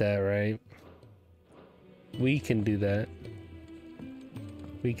don't need that, right? We can do that.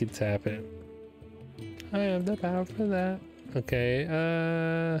 We can tap it. I have the power for that. Okay,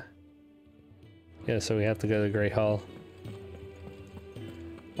 yeah, so we have to go to the Great Hall.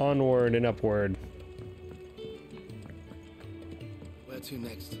 Onward and upward. Where to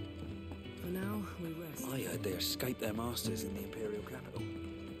next? For now, we rest. I heard they escaped their masters in the Imperial capital.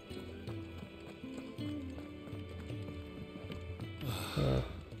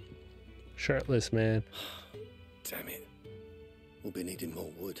 Shirtless man. Damn it. We'll be needing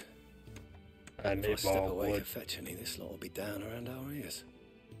more wood. I If I need step more away wood. to fetch any, this lot will be down around our ears.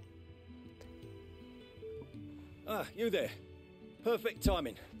 Ah, you there. Perfect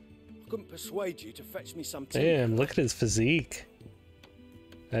timing. I couldn't persuade you to fetch me some timber. Damn, look at his physique.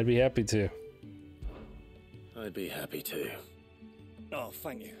 I'd be happy to. I'd be happy to. Oh,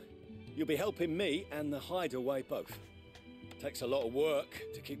 thank you. You'll be helping me and the hideaway both. Takes a lot of work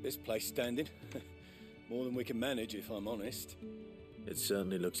to keep this place standing. More than we can manage, if I'm honest. It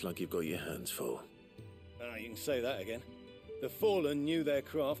certainly looks like you've got your hands full. Ah, you can say that again. The Fallen knew their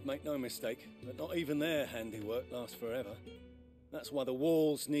craft, make no mistake, but not even their handiwork lasts forever. That's why the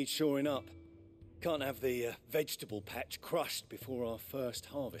walls need shoring up. Can't have the vegetable patch crushed before our first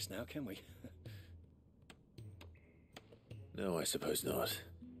harvest now, can we? No, I suppose not.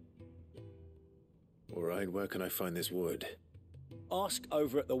 All right, where can I find this wood? Ask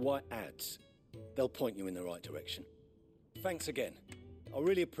over at the White Ads. They'll point you in the right direction. Thanks again. I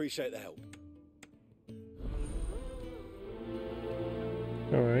really appreciate the help.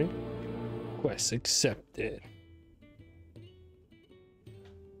 Alright. Quest accepted.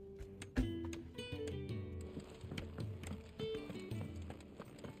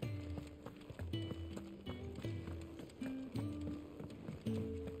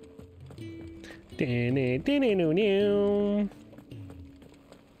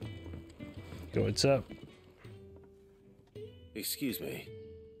 Yo, what's up? Excuse me.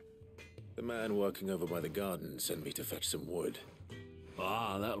 The man working over by the garden sent me to fetch some wood.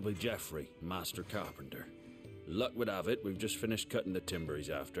 Ah, that'll be Geoffrey, Master Carpenter. Luck would have it, we've just finished cutting the timber he's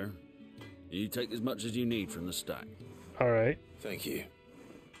after. You take as much as you need from the stack. Alright. Thank you.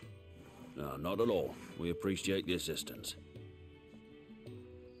 No, not at all. We appreciate the assistance.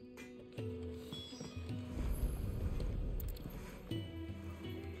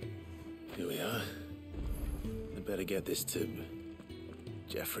 Here we are. I better get this to...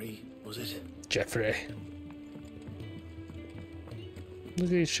 Geoffrey, was it? Geoffrey. Look at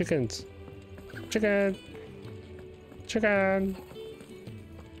these chickens. Chicken! Chicken!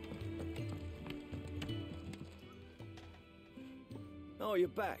 Oh, you're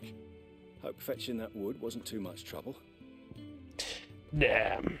back. Hope fetching that wood wasn't too much trouble.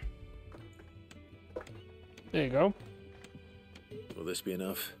 Damn. There you go. Will this be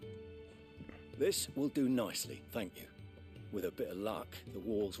enough? This will do nicely, thank you. With a bit of luck, the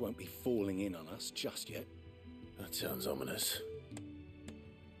walls won't be falling in on us just yet. That sounds ominous.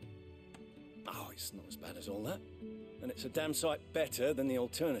 Oh, it's not as bad as all that. And it's a damn sight better than the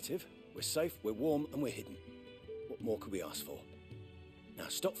alternative. We're safe, we're warm, and we're hidden. What more could we ask for? Now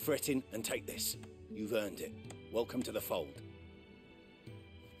stop fretting and take this. You've earned it. Welcome to the fold.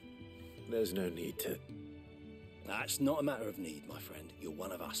 There's no need to... That's not a matter of need, my friend. You're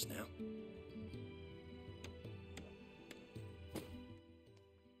one of us now.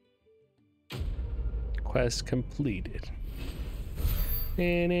 Quest completed. What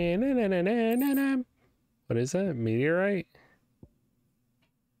is that? Meteorite?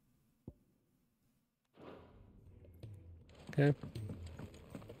 Okay.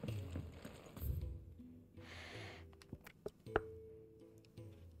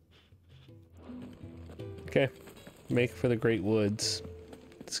 Okay. Make for the Great Woods.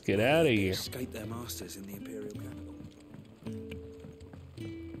 Let's get out of here. Escape their masters in the Imperial capital.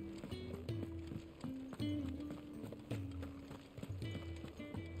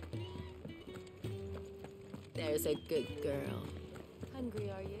 There's a good girl.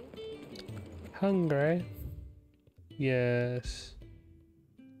 Hungry, are you? Hungry? Yes.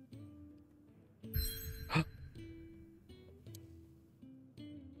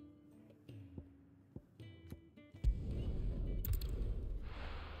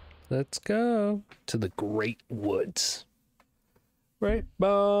 Let's go to the Great Woods. Right by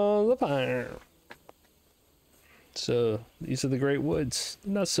the fire. So, these are the Great Woods.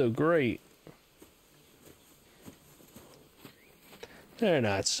 Not so great. They're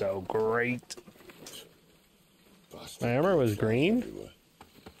not so great. My armor was green?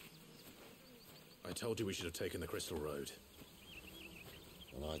 I told you we should have taken the Crystal Road.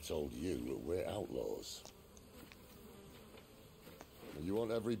 And I told you that we're outlaws. You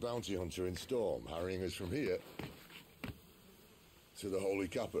want every bounty hunter in Storm harrying us from here to the Holy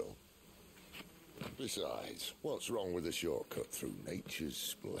Capital? Besides, what's wrong with a shortcut through nature's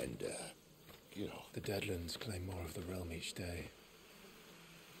splendor? The Deadlands claim more of the realm each day.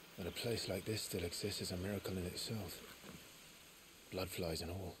 That a place like this still exists is a miracle in itself. Bloodflies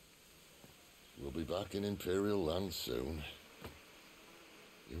and all. We'll be back in Imperial land soon.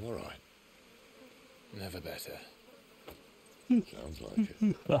 You all right? Never better. Sounds like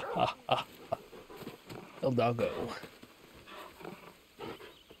it. El doggo.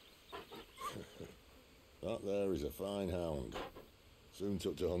 That there is a fine hound. Soon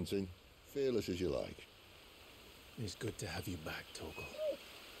took to hunting. Fearless as you like. It's good to have you back, Torgal.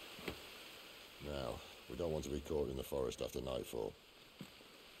 Now, we don't want to be caught in the forest after nightfall.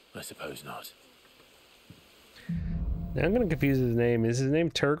 I suppose not. Now I'm gonna confuse his name. Is his name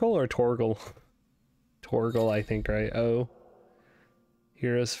Turgle or Torgal? Torgal, I think, right? Oh.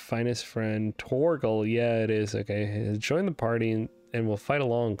 Hero's finest friend. Torgal, yeah, it is. Okay. Join the party and we'll fight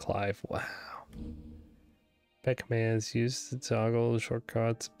along, Clive. Wow. Pet commands. Use the toggle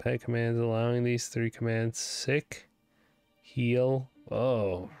shortcuts. Pet commands allowing these 3 commands. Sick. Heal.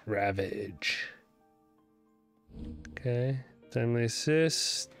 Oh, Ravage. Okay. Timely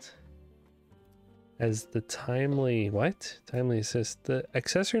assist. As the timely... What? Timely assist. The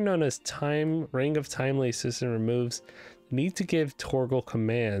accessory known as Ring of Timely Assistant removes the need to give Torgal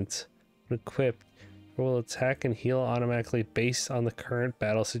commands. When equipped, it will attack and heal automatically based on the current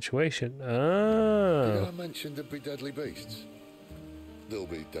battle situation. Oh. Did I mention there'd be deadly beasts? There'll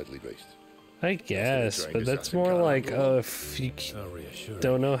be deadly beasts. I guess, but that's more like if you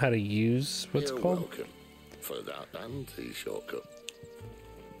don't know how to use what's You're called. welcome for that and the shortcut.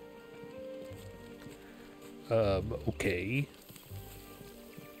 Okay.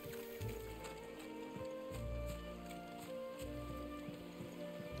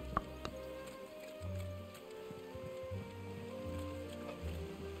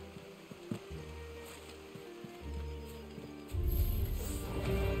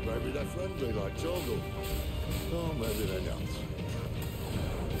 Maybe they're friendly like Torgal. Or maybe they're not.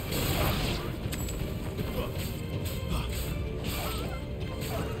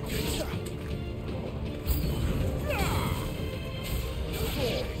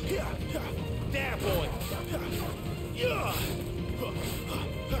 There, boy!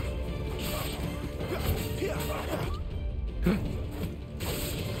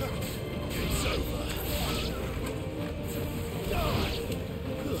 It's over.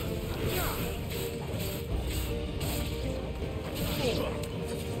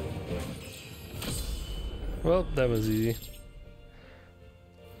 Well, that was easy.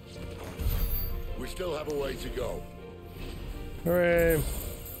 We still have a way to go. Hooray.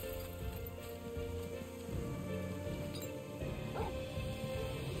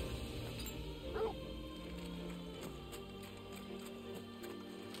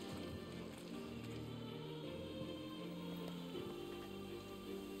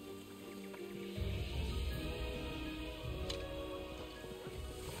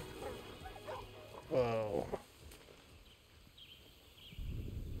 Whoa.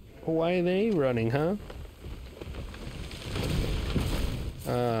 Why are they running, huh?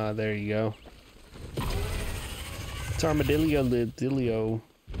 Ah, there you go. It's armadillo.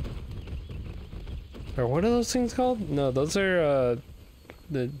 Or what are those things called? No, those are,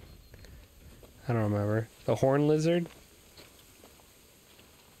 I don't remember. The horn lizard?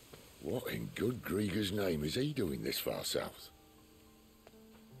 What in good Grieger's name is he doing this far south?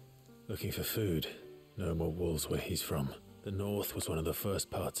 Looking for food. No more wolves where he's from. The north was one of the first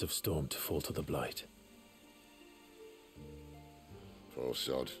parts of Storm to fall to the Blight. Poor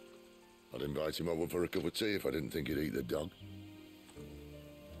sod. I'd invite him over for a cup of tea if I didn't think he'd eat the dog.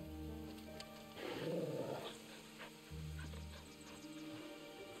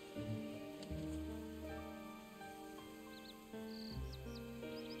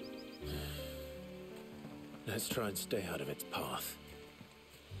 Let's try and stay out of its path.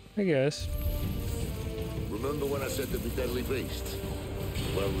 I guess. Remember when I said there'd be deadly beasts?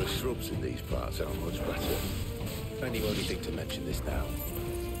 Well, the shrubs in these parts are much better. And you only think to mention this now?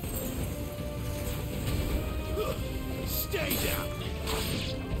 Stay down!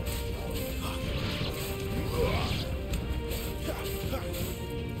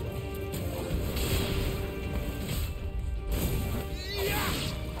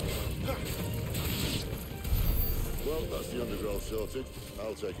 Well, that's the undergrowth sorted.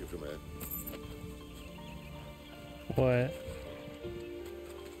 I'll take it from here. What?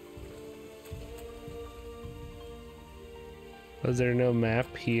 Was there no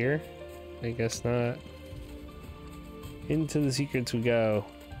map here? I guess not. Into the secrets we go.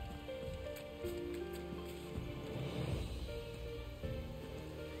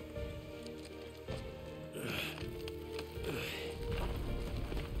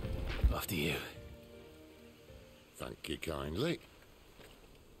 After you. Thank you kindly.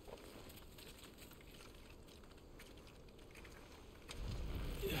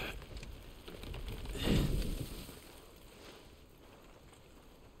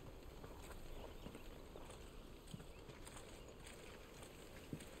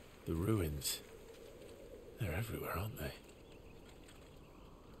 The ruins. They're everywhere, aren't they?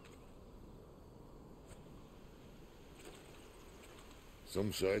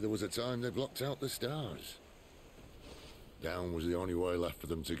 Some say there was a time they blocked out the stars. Down was the only way left for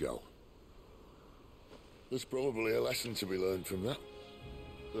them to go. There's probably a lesson to be learned from that.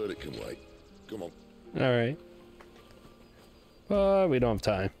 But it can wait. Come on. Alright. But we don't have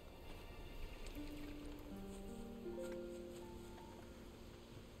time.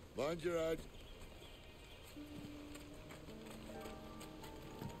 Mind your head.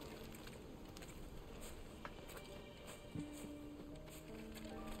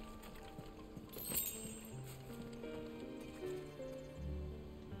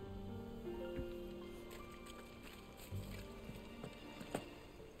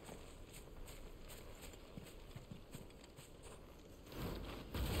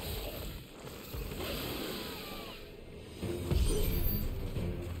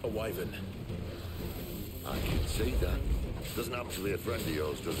 Wyvern. I can see that. Doesn't happen to be a friend of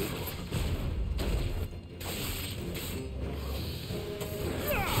yours, does it?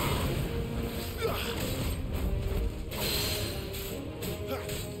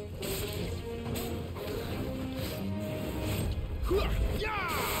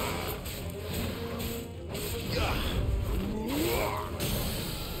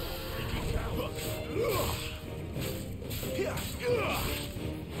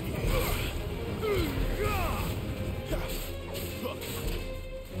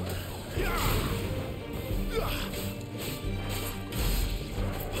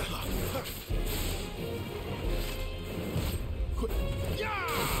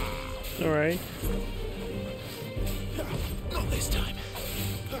 All right. Not this time.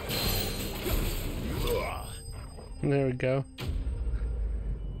 There we go.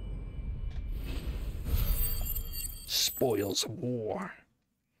 Spoils of war.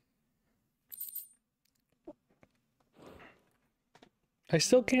 I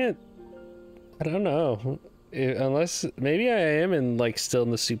still can't. I don't know. Unless maybe I am in like still in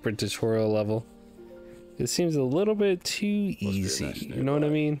the super tutorial level. It seems a little bit too easy. You know what I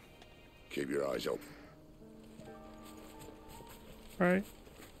mean? Keep your eyes open. All right.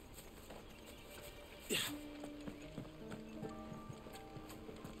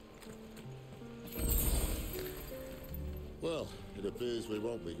 Well, it appears we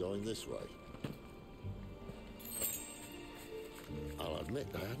won't be going this way. I'll admit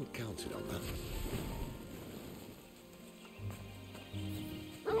I hadn't counted on that.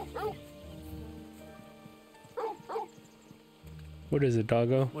 What is it,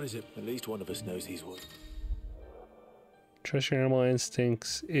 doggo? What is it? At least one of us knows he's what. Trust your animal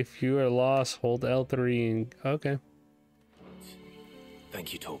instincts. If you are lost, hold L3 and... Okay.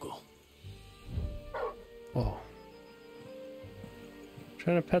 Thank you, Torgal. Oh.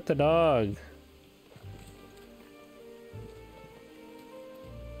 Trying to pet the dog.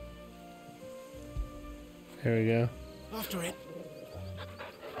 There we go. After it.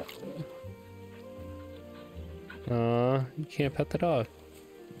 You can't pet the dog.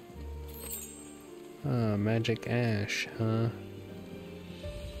 Magic ash, huh?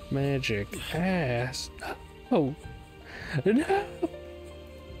 Magic ass. Oh. No.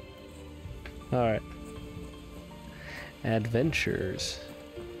 Alright. Adventures.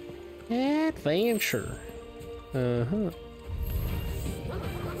 Adventure. Uh-huh.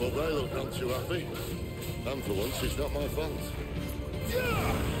 Well, they look not too happy. And for once, it's not my fault.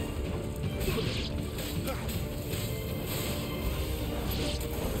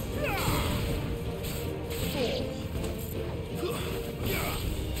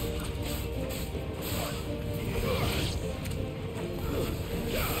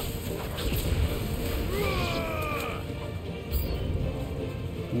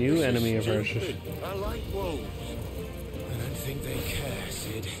 new enemy of ours. I like wolves. I don't think they care,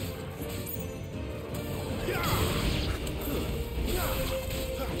 Sid.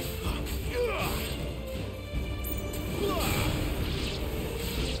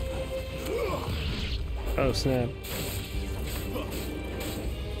 Oh snap.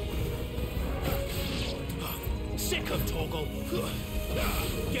 Sick of Toggle.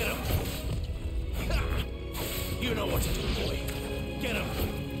 Get him. You know what to do, boy. Get him.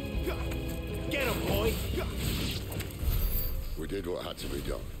 Get him, boy. We did what had to be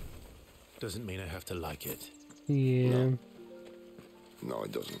done. Doesn't mean I have to like it. Yeah. No,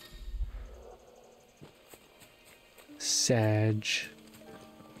 it doesn't. Sag.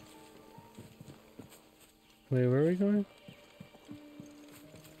 Wait, where are we going?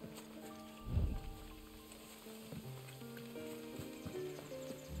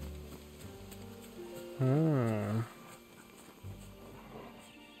 Ah.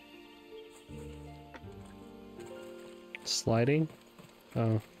 Sliding?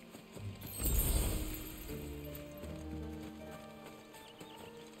 Oh.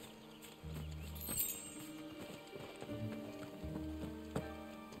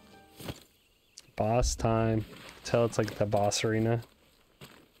 Boss time. Tell it's like the boss arena.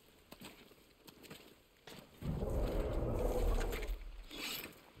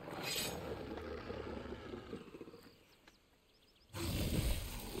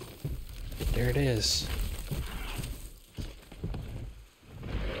 There it is.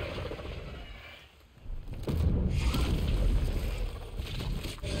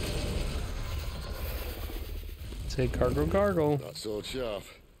 Say gargle gargle. That sword sharp.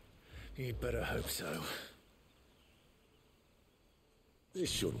 You'd better hope so. This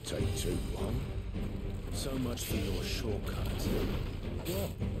shouldn't take too long. So much for your shortcut.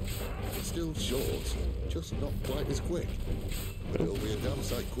 What? It's still short, just not quite as quick. But it'll be a damn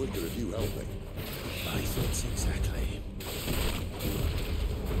sight quicker if you help me. I thought exactly.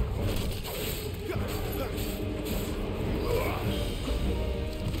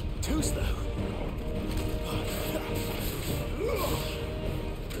 Too slow.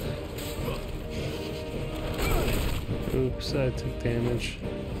 Oops, I took damage.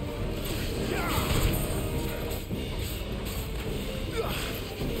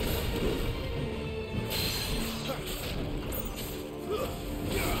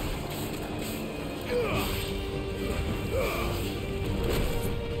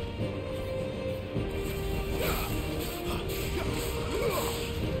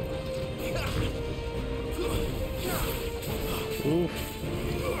 Oof.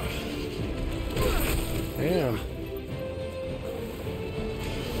 Damn.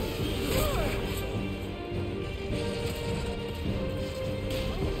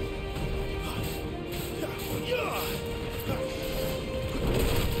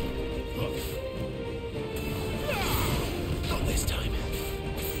 Not this time.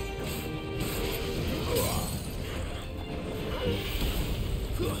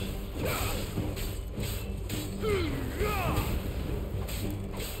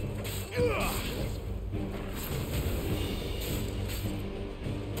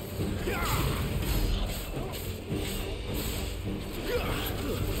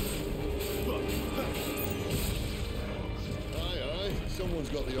 Aye, someone's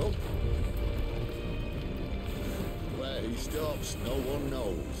got the up. Where he stops, no one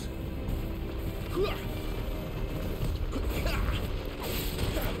knows.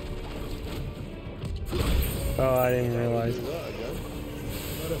 Oh, I didn't realize.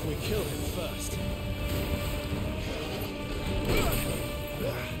 What if we kill him first?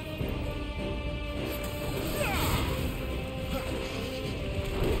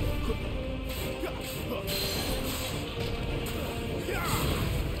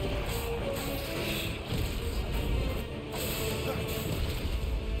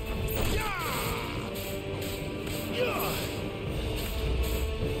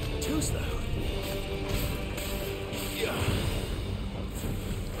 Too slow.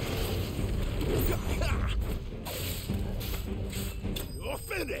 You're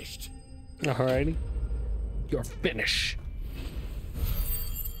finished. Alrighty. You're finished.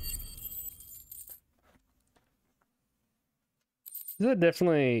 This is a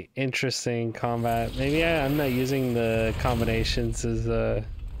definitely interesting combat. Maybe I'm not using the combinations as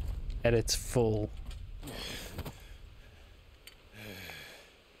at its full.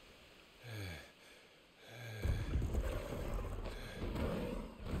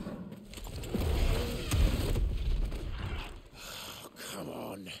 Come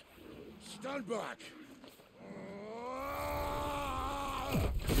on. Stand back.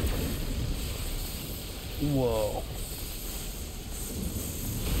 Whoa.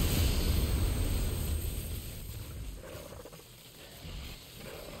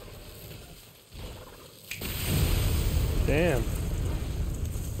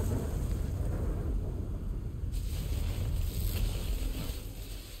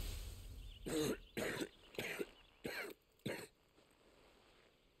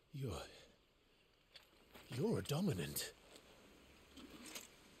 dominant.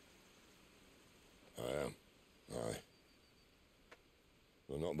 I am. Aye.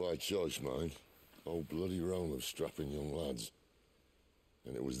 Well, not by choice, mind. Whole bloody realm of strapping young lads.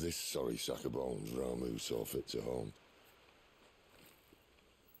 And it was this sorry sack of bones Ramu saw fit to home.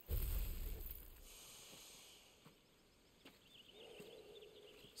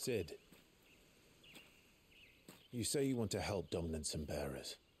 Sid, you say you want to help dominants and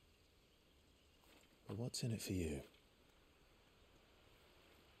bearers. But what's in it for you?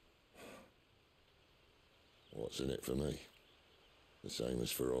 What's in it for me? The same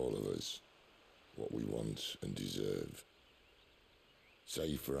as for all of us. What we want and deserve.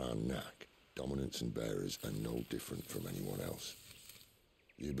 Save for our knack, dominants and bearers are no different from anyone else.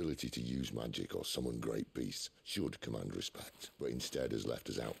 The ability to use magic or summon great beasts should command respect, but instead has left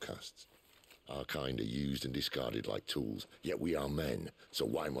us outcasts. Our kind are used and discarded like tools, yet we are men, so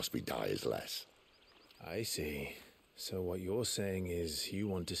why must we die as less? I see. So what you're saying is you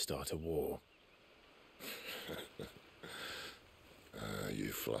want to start a war.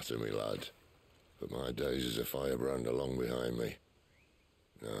 You flatter me, lad. But my days as a firebrand are long behind me.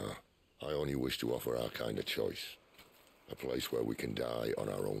 No, I only wish to offer our kind a choice. A place where we can die on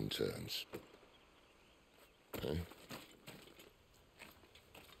our own terms. Eh?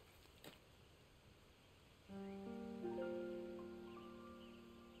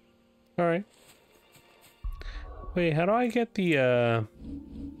 Alright. Wait, how do I get the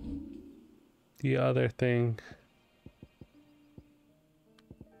other thing?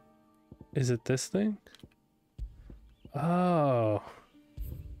 Is it this thing? Oh.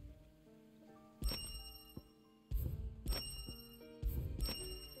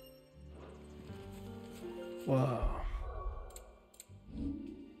 Whoa.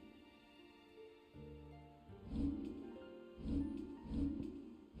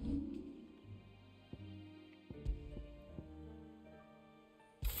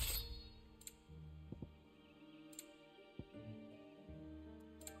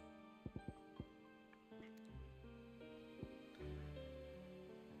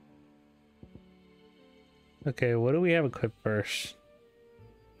 Okay, what do we have equipped first?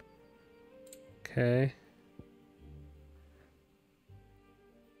 Okay.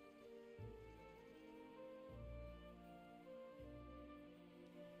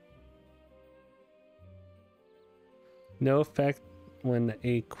 No effect when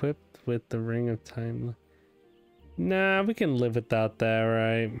equipped with the Ring of Time. Nah, we can live without that,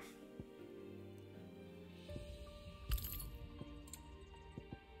 right?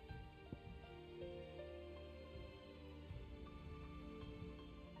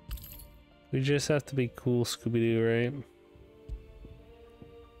 We just have to be cool, Scooby-Doo, right?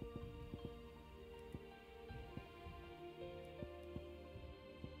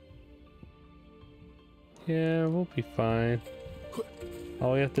 Yeah, we'll be fine.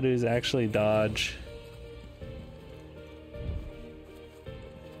 All we have to do is actually dodge.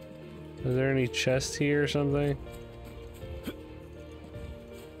 Is there any chest here or something?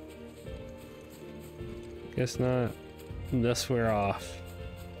 Guess not. Thus we're off.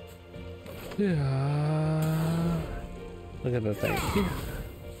 Yeah. Look at the thing. Yeah.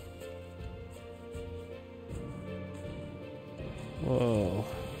 Whoa.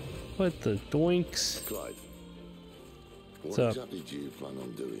 What the doinks? Clive, What's what up? exactly do you plan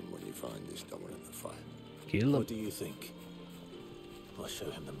on doing when you find this dominant of fire? Kill him. What do you think? I'll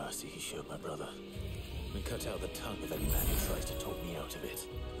show him the mercy he showed my brother, and cut out the tongue of any man who tries to talk me out of it.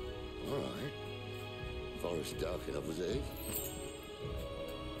 All right. Forest dark enough as it is.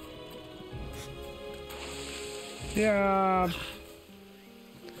 Yeah.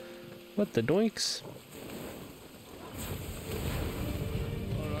 What the doinks?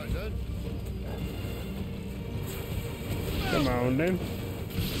 All right then. Come on then.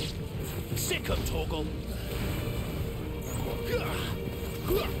 Sick of Torgal.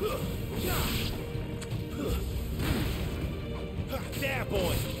 There,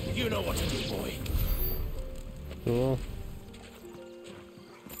 boy. You know what to do, boy. Cool.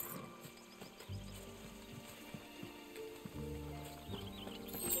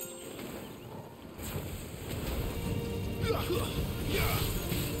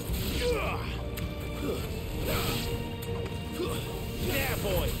 There,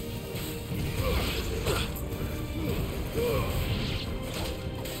 boy.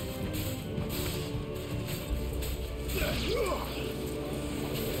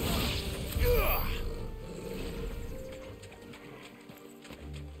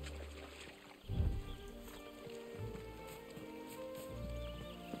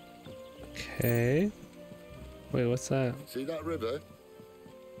 Okay. Wait, what's that? See that river?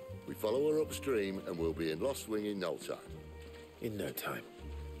 We Follow her upstream and we'll be in Lost Wing in no time. In no time.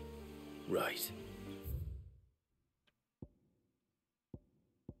 Right.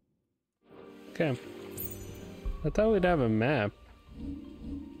 Okay. I thought we'd have a map.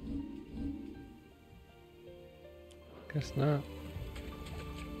 Guess not.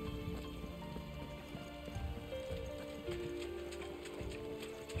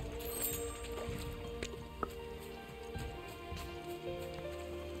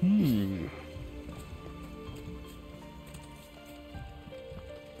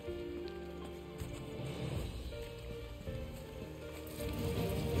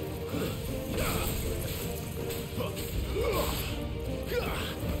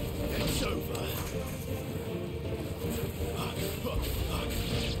 It's over.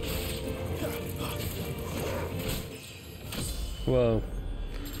 Whoa.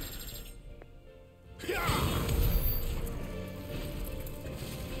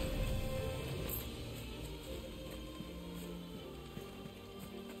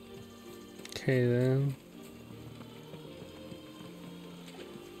 Okay then.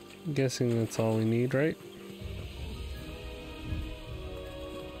 I'm guessing that's all we need, right?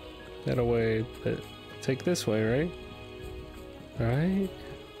 That away, but take this way, right? Alright.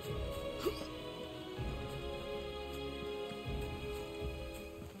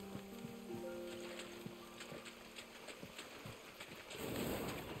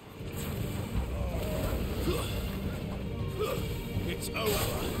 It's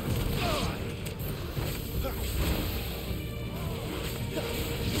over.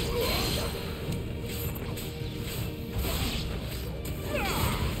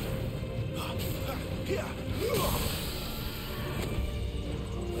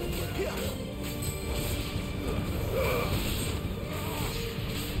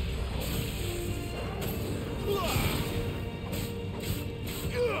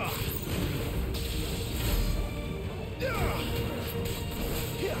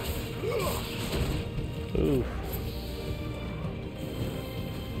 Ooh.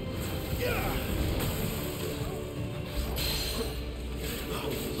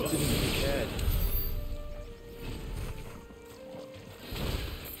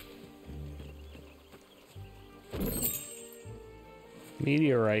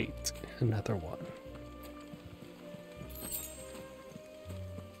 Meteorite, another one.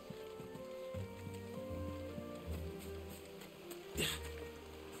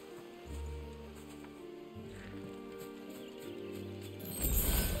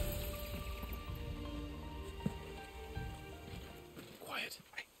 Quiet.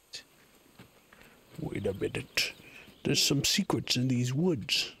 Wait a minute. There's some secrets in these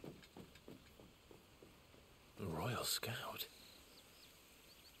woods. The Royal Scout.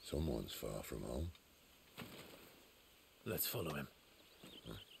 Someone's far from home. Let's follow him.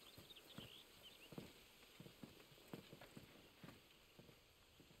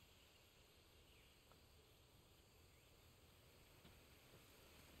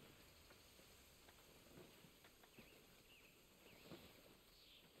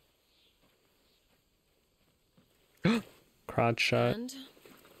 Crotch shot. And?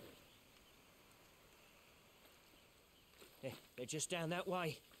 They're just down that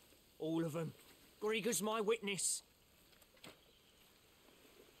way. All of them. Grieger's my witness.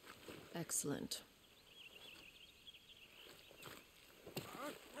 Excellent.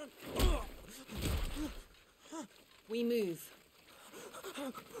 We move.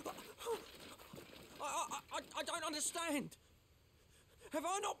 I don't understand. Have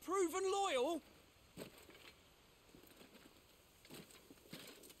I not proven loyal?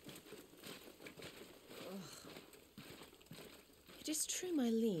 It is true my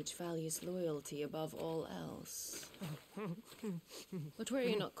liege values loyalty above all else. But were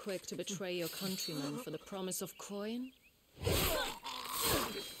you not quick to betray your countrymen for the promise of coin?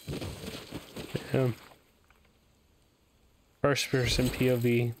 Yeah. First person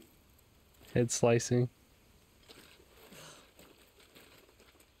POV. Head slicing.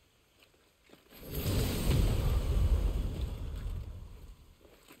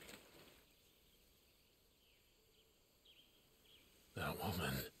 That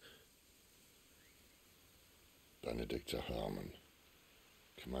woman. Benedicta Harmon,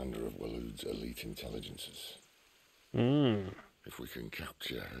 commander of Waloed's elite intelligences. If we can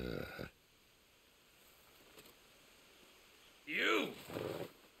capture her... You!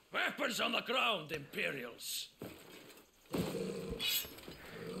 Weapons on the ground, Imperials!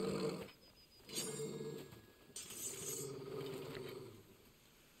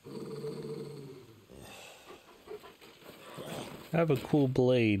 I have a cool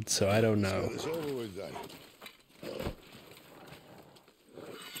blade, so I don't know. It's over with then.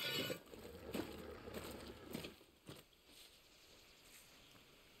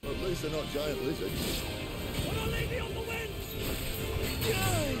 least they're not giant lizards.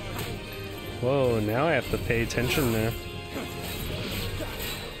 Whoa, now I have to pay attention now.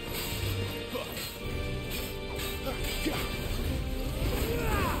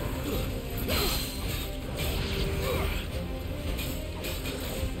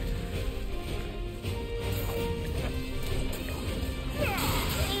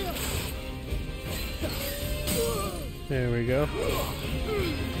 There we go.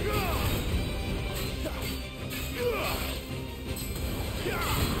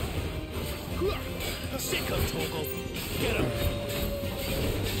 Sicko Toggle. Get him.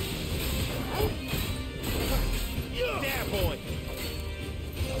 There, boy.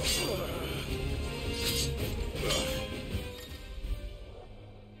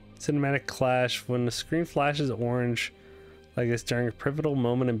 Cinematic clash. When the screen flashes orange like this during a pivotal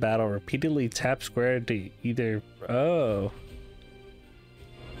moment in battle, repeatedly tap square to either... Oh.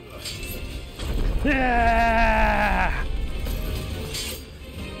 Ah!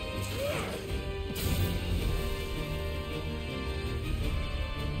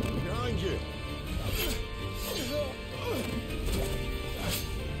 Behind you.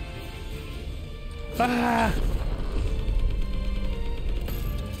 Ah!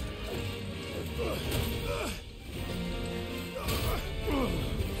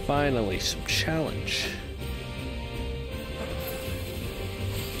 Finally, some challenge.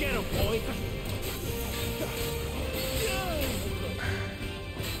 Get him, boy.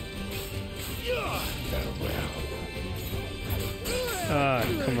 Ah,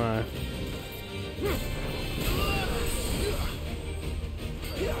 come on.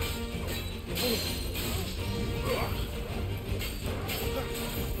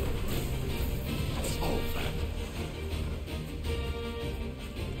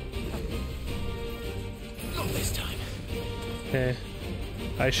 Not this time. Okay.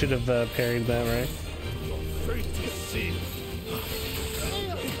 I should have parried that, right?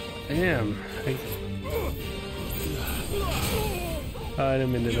 Damn. I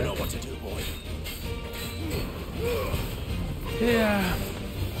didn't mean to do that. You know what to do, boy. Yeah.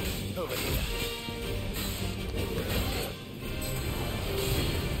 Over here.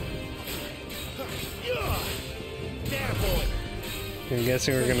 There, boy. I'm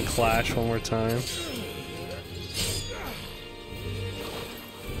guessing we're gonna clash one more time.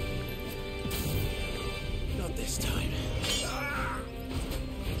 Not this time.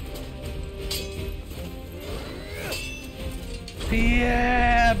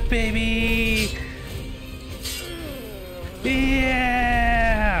 Yeah, baby!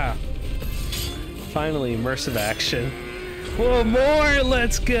 Yeah! Finally, immersive action. Whoa, more!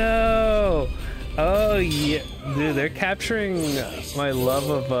 Let's go! Oh, yeah. Dude, they're capturing my love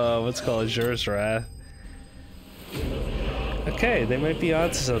of, what's called Azura's Wrath. Okay, they might be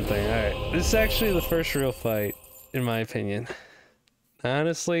onto something. Alright, this is actually the first real fight, in my opinion.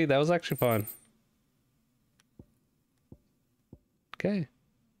 Honestly, that was actually fun. Okay.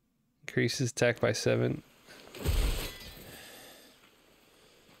 Increases attack by 7.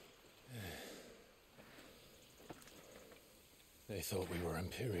 They thought we were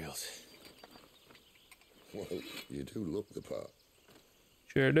Imperials. Well, you do look the part.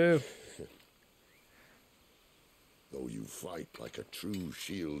 Sure do. Though you fight like a true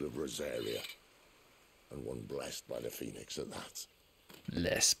shield of Rosaria. And one blessed by the Phoenix at that.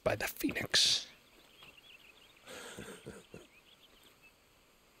 Blessed by the Phoenix.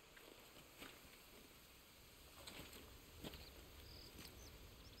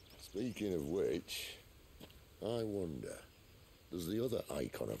 Speaking of which, I wonder, does the other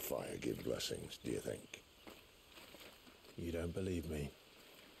icon of fire give blessings, do you think? You don't believe me?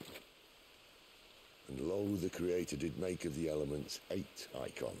 And lo, the Creator did make of the elements 8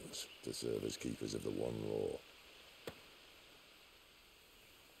 icons to serve as keepers of the one law.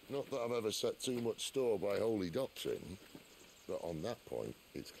 Not that I've ever set too much store by holy doctrine, but on that point,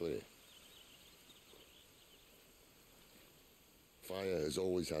 it's clear. Fire has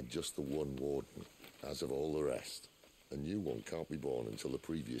always had just the one warden, as of all the rest. A new one can't be born until the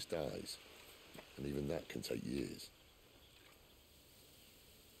previous dies, and even that can take years.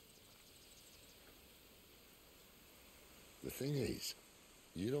 The thing is,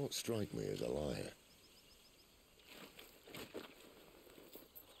 you don't strike me as a liar.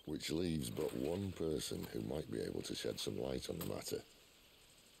 Which leaves but one person who might be able to shed some light on the matter.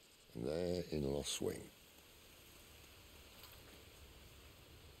 And they're in Lost Swing.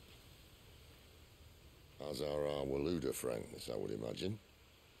 As are our Waluda friends, I would imagine.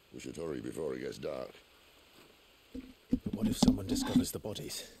 We should hurry before it gets dark. But what if someone discovers the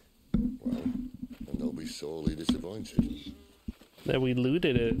bodies? Well, and they'll be sorely disappointed. That we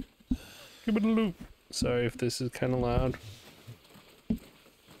looted it. Give it a loop. Sorry if this is kind of loud.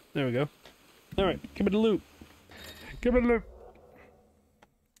 There we go. All right, give it a loop. Give it a loop.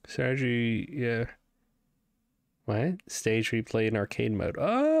 Strategy, yeah. What? Stage replay in arcade mode.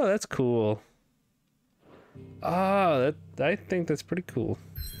 Oh, that's cool. Oh, I think that's pretty cool.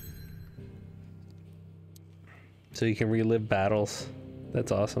 So you can relive battles.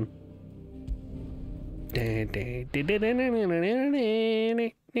 That's awesome.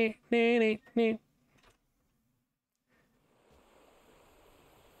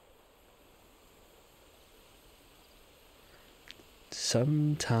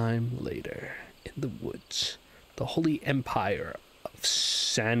 Sometime later, in the woods, the Holy Empire of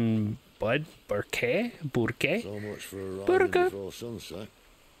San Burke? So much for arriving before sunset.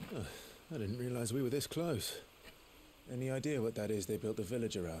 Oh, I didn't realize we were this close. Any idea what that is they built the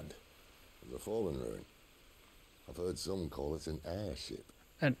village around? The fallen ruin. I've heard some call it an airship.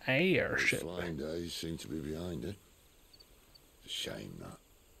 An airship? The flying days seem to be behind it. It's a shame, that.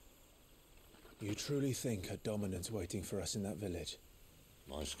 You truly think a dominant's waiting for us in that village?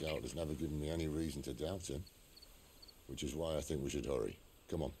 My scout has never given me any reason to doubt him. Which is why I think we should hurry.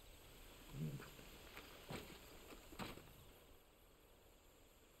 Come on.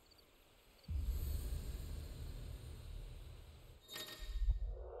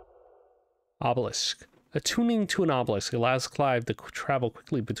 Obelisk. Attuning to an obelisk allows Clive to travel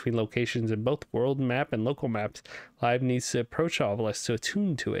quickly between locations in both world map and local maps. Clive needs to approach the obelisk to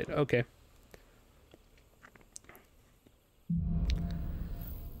attune to it. Okay.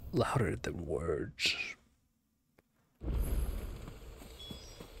 Louder than words.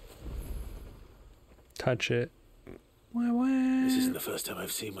 Touch it. This isn't the first time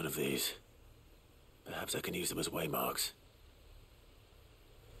I've seen one of these. Perhaps I can use them as waymarks.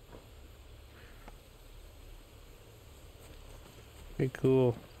 Okay,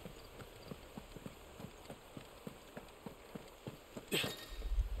 cool.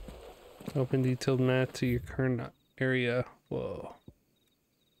 Open detailed map to your current area. Whoa.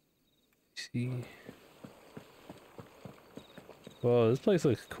 See. Whoa, this place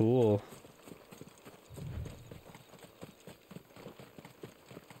looks cool.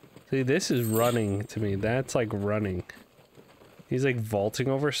 See, this is running to me. That's like running. He's like vaulting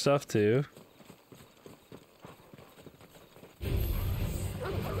over stuff too.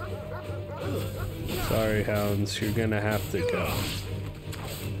 Sorry, hounds, you're gonna have to go.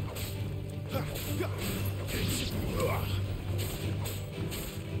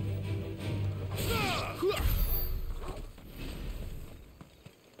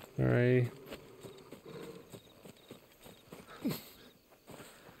 Alright.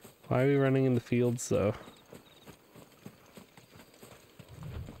 Why are we running in the fields though?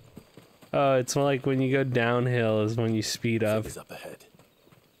 Oh, it's like when you go downhill is when you speed up. Up ahead.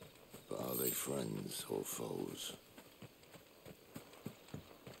 But are they friends or foes?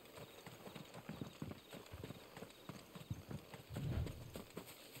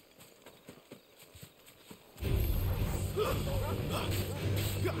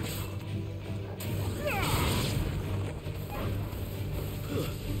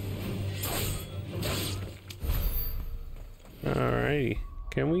 Alrighty.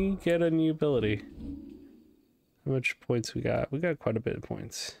 Can we get a new ability? How much points we got? We got quite a bit of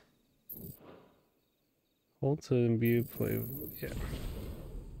points. Hold to imbue play. Yeah.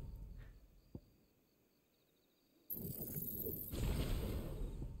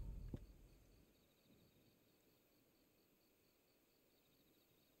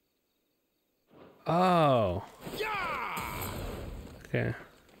 Oh. Okay.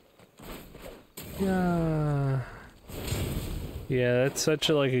 Yeah. Yeah, that's such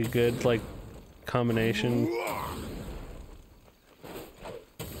a like a good like combination.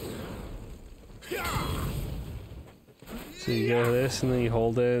 So you go this and then you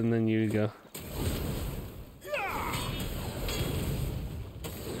hold it and then you go.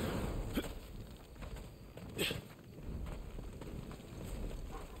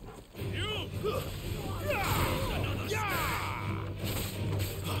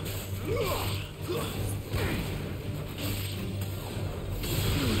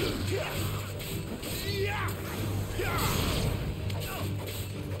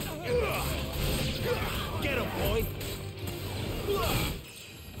 Get him, boy!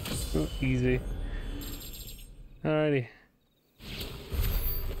 Oh, easy. Alrighty.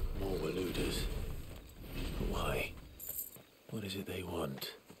 More eluders. Why? What is it they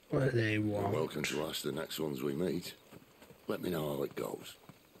want? What do they You're want? welcome to ask the next ones we meet. Let me know how it goes.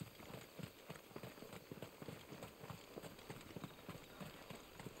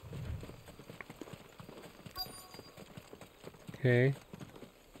 Okay.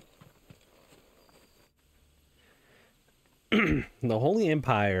 The Holy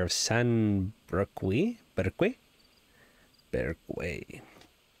Empire of San Berque.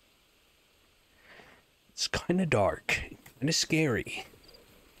 It's kind of dark, kind of scary.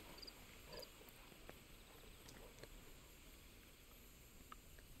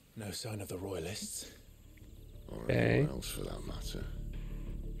 No sign of the royalists. Or Okay. anyone else for that matter.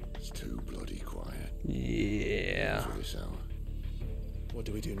 It's too bloody quiet. Yeah. For this hour. What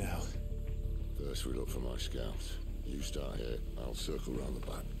do we do now? First we look for my scouts. You start here, I'll circle round the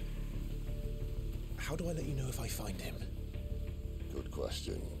back. How do I let you know if I find him? Good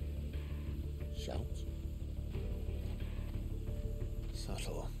question. Shout?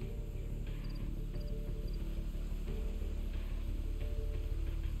 Subtle.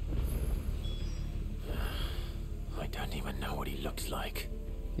 I don't even know what he looks like.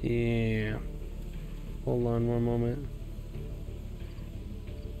 Yeah. Hold on one moment.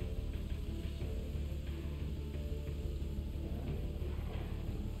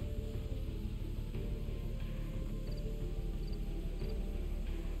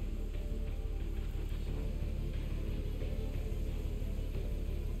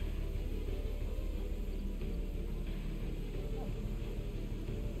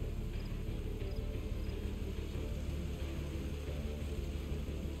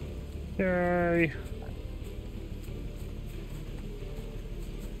 Yay.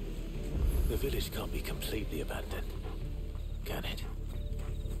 The village can't be completely abandoned, can it?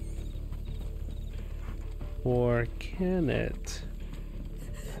 Or can it?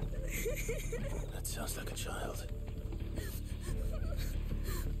 That sounds like a child.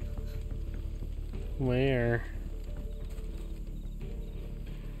 Where?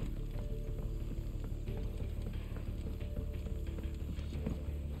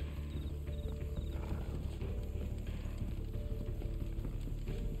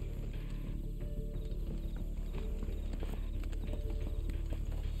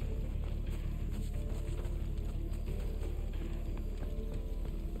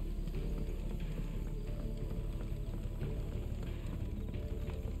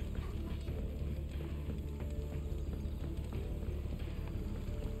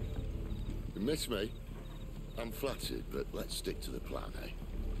 You miss me? I'm flattered, but let's stick to the plan, eh?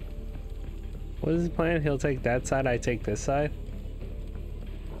 What is the plan? He'll take that side, I take this side?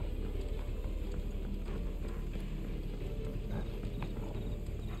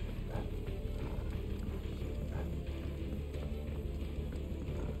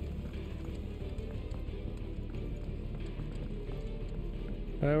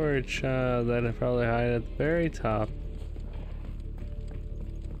 If I were a child, I'd probably hide at the very top.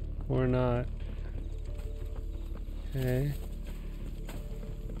 Or not. Okay.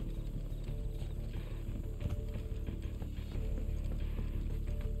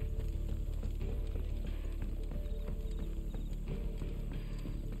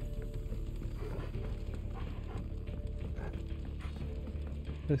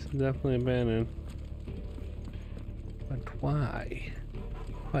 This is definitely abandoned. But why?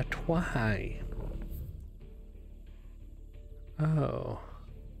 But why? Oh.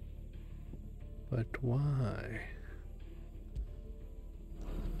 But why?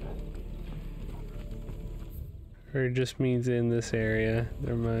 Or it just means in this area.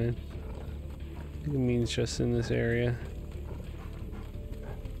 Never mind. I think it means just in this area.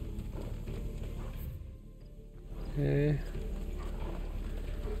 Okay.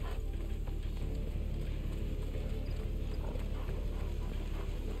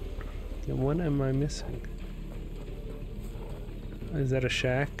 And what am I missing? Is that a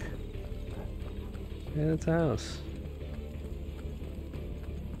shack? Yeah, that's a house.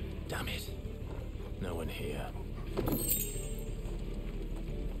 Damn it. No one here.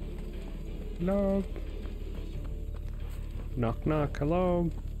 Hello? Knock knock, hello?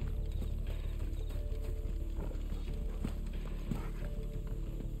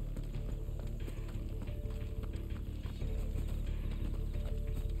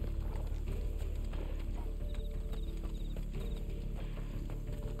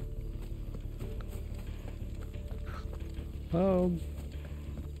 Oh.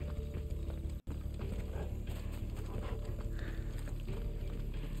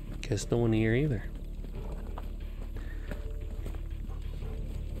 Guess no one here either.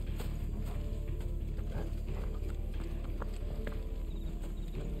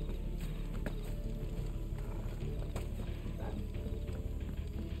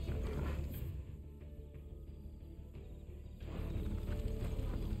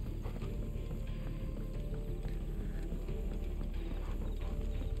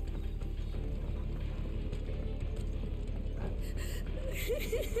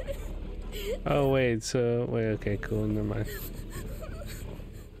 Oh wait, so wait, okay, cool, never mind.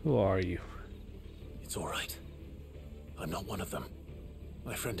 Who are you? It's all right. I'm not one of them.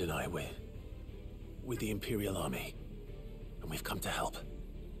 My friend and I, we're with the Imperial Army, and we've come to help.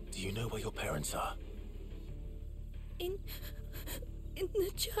 Do you know where your parents are? In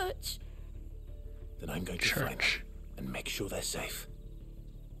the church. Then I'm going to find them and make sure they're safe.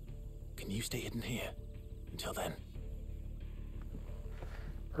 Can you stay hidden here until then?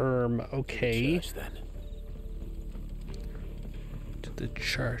 Okay. To the church, then. To the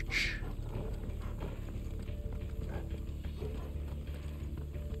church.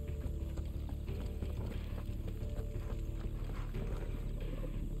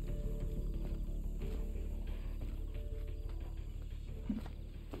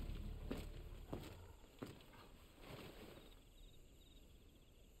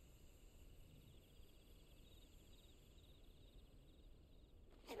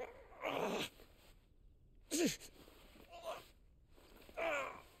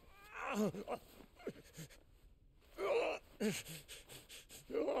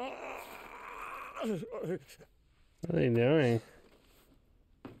 What are they doing?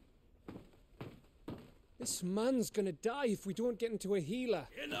 This man's gonna die if we don't get into a healer.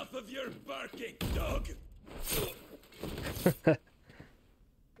 Enough of your barking, dog!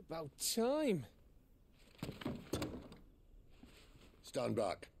 About time. Stand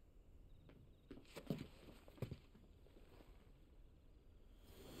back.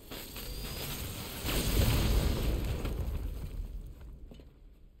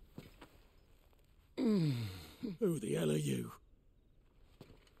 Who the hell are you?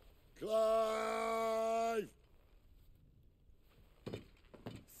 Clive!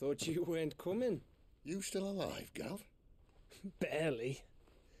 Thought you weren't coming. You still alive, Gav? Barely.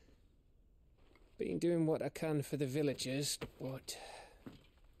 Been doing what I can for the villagers, but...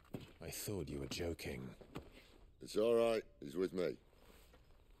 I thought you were joking. It's all right. He's with me.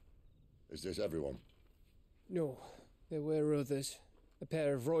 Is this everyone? No, there were others. A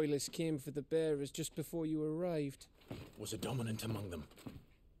pair of royalists came for the bearers just before you arrived. Was a dominant among them?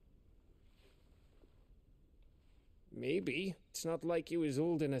 Maybe. It's not like he was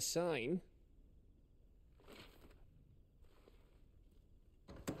holding a sign.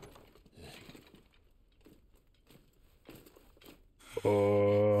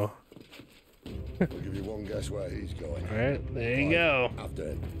 We'll give you one guess where he's going. All right, there you go. After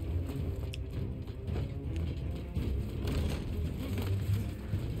him.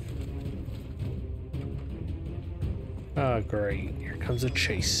 Oh, great. Here comes a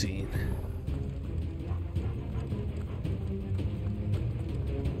chase scene.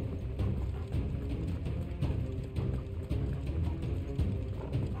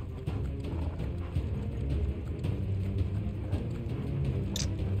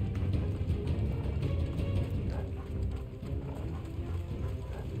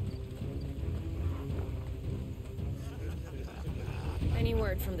 Any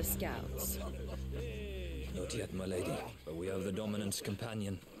word from the scouts? Not yet, my lady, but we have the dominant's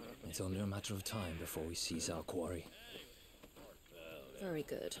companion. It's only a matter of time before we seize our quarry. Very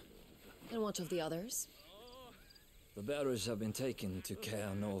good. And what of the others? The bearers have been taken to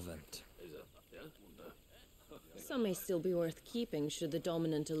Caer Norvent. Some may still be worth keeping should the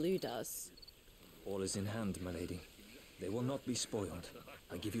dominant elude us. All is in hand, my lady. They will not be spoiled.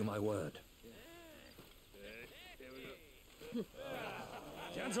 I give you my word.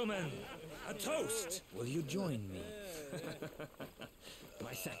 Gentlemen, a toast! Will you join me?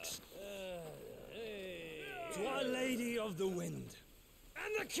 My thanks. To Our Lady of the Wind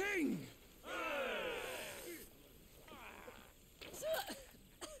and the King!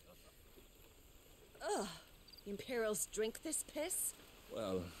 Ugh. The Imperials drink this piss?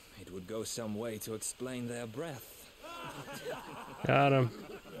 Well, it would go some way to explain their breath. Got him.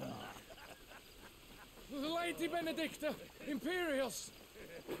 Lady Benedicta! Imperials!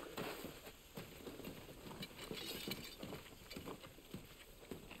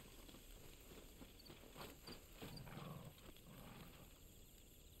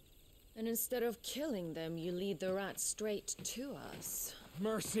 And instead of killing them, you lead the rats straight to us.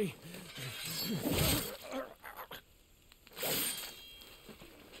 Mercy!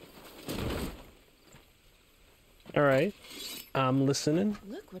 All right. I'm listening.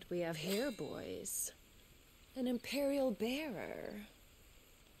 Look what we have here, boys. An Imperial bearer.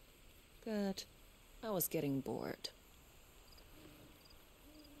 Good. I was getting bored.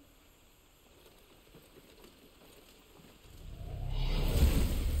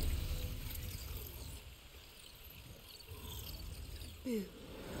 Boo.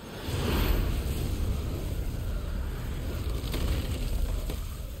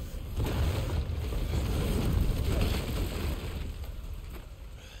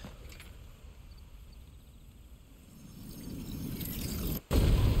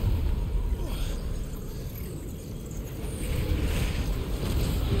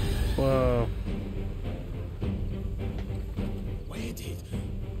 Whoa. Where did?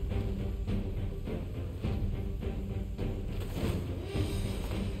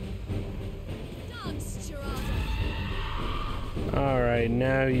 Alright,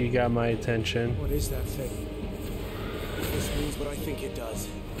 now you got my attention. What is that thing? This means what I think it does.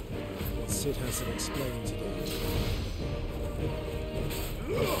 What Sid has to explain to do.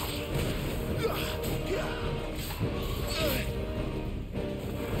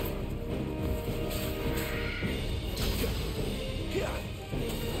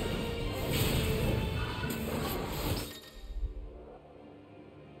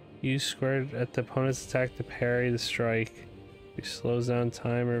 Use squared at the opponent's attack to parry the strike. Which slows down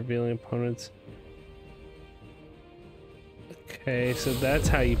time, revealing opponents. Okay, so that's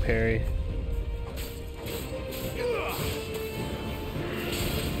how you parry.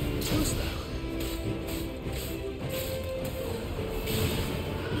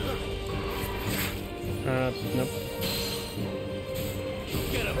 Nope.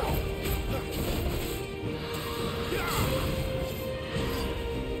 Get him!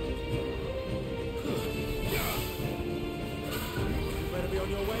 Better be on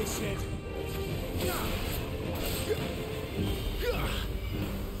your way, Sid.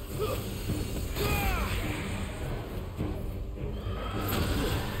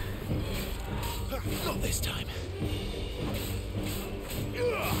 Not this time.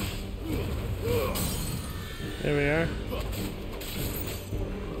 There we are.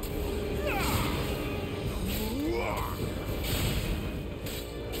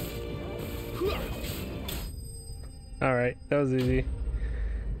 Alright, that was easy.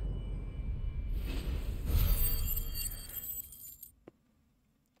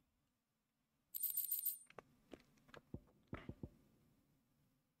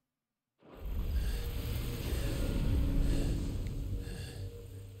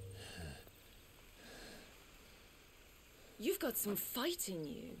 You've got some fight in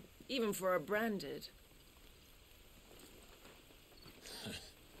you, even for a branded.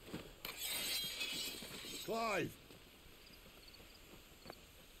 Clive!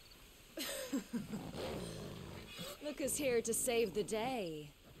 Look who's here to save the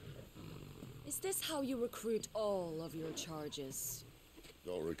day. Is this how you recruit all of your charges?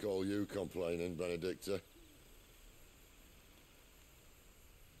 Don't recall you complaining, Benedicta.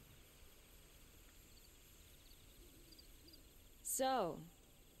 So,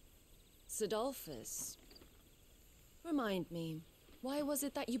 Sidolphus, remind me, why was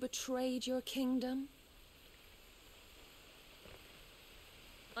it that you betrayed your kingdom?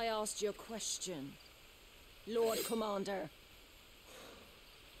 I asked you a question, Lord Commander.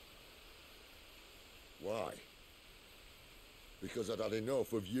 Why? Because I'd had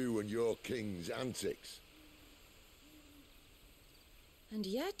enough of you and your king's antics. And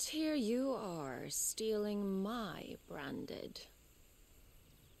yet here you are, stealing my branded.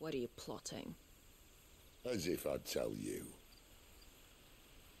 What are you plotting? As if I'd tell you.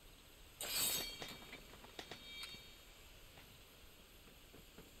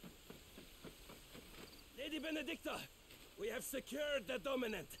 Lady Benedicta, we have secured the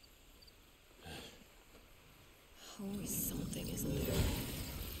dominant. Always something, isn't there?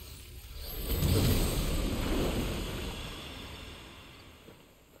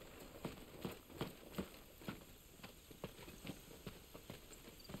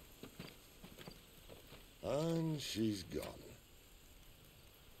 And she's gone.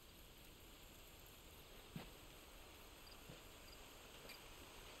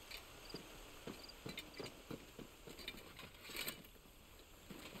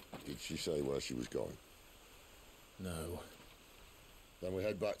 Did she say where she was going? No. Then we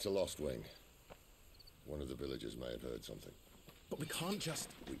head back to Lost Wing. One of the villagers may have heard something. But we can't just...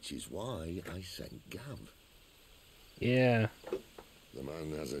 Which is why I sent Gav. Yeah. The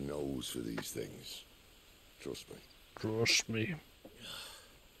man has a nose for these things. Trust me. Trust me.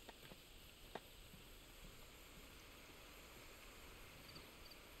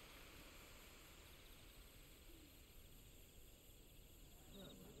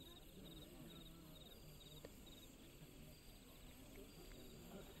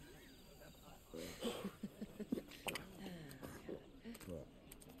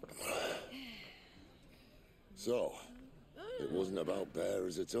 So, it wasn't about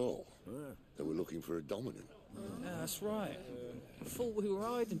bearers at all. They were looking for a dominant. Yeah, that's right. Thought we were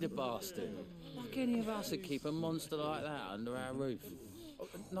hiding the bastard. Like any of us would keep a monster like that under our roof. Oh,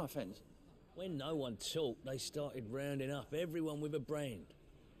 no offence. When no one talked, they started rounding up everyone with a brand.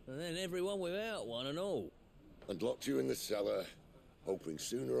 And then everyone without one and all. And locked you in the cellar, hoping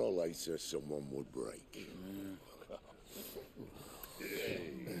sooner or later someone would break.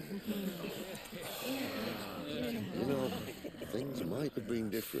 You know, things might have been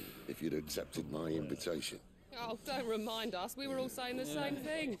different if you'd accepted my invitation. Oh, don't remind us. We were all saying the same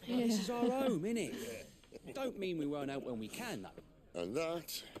thing. This is our home, innit? Don't mean we won't out when we can, though. And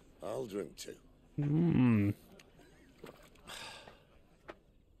that, I'll drink to.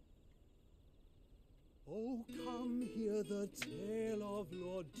 Oh, come hear the tale of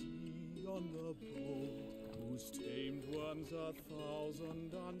Lord Dion the Bold, whose tamed worms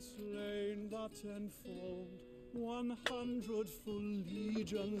 1,000 and slain the tenfold. 100 full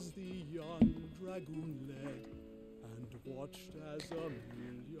legions the young dragoon led, and watched as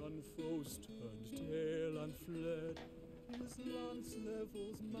 1,000,000 foes turned tail and fled. His lance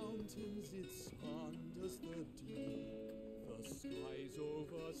levels mountains, it sanders the deep. The skies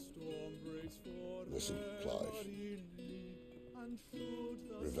over storm breaks for Listen, Clive.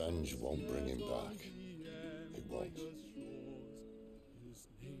 Revenge won't bring him back. It won't.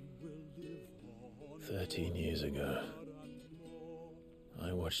 13 years ago,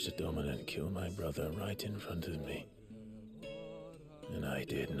 I watched a dominant kill my brother right in front of me. And I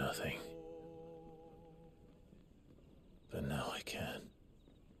did nothing. But now I can.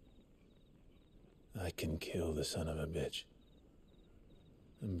 I can kill the son of a bitch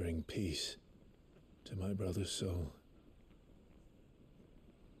and bring peace to my brother's soul.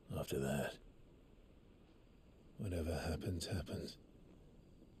 After that, whatever happens, happens.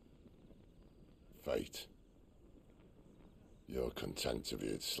 Fate. You're content to be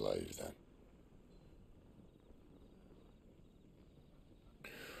its slave,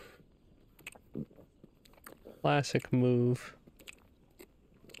 then? Classic move.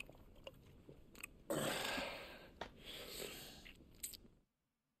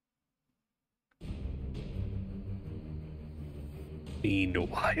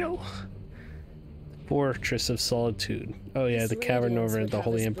 Meanwhile, Fortress of Solitude. Oh yeah, the cavern over the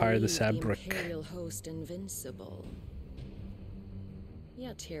Holy Empire of the Sabric. Imperial host invincible.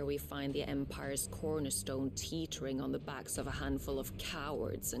 Yet here we find the Empire's cornerstone teetering on the backs of a handful of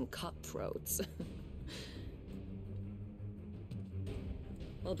cowards and cutthroats.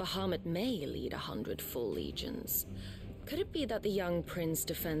 Well, Bahamut may lead 100 full legions. Could it be that the young prince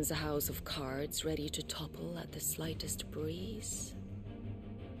defends a house of cards ready to topple at the slightest breeze?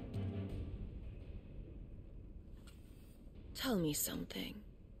 Tell me something.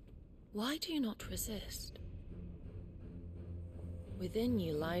 Why do you not resist? Within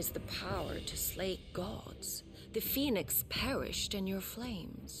you lies the power to slay gods. The phoenix perished in your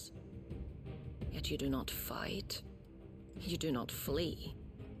flames. Yet you do not fight. You do not flee.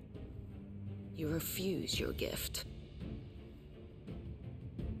 You refuse your gift.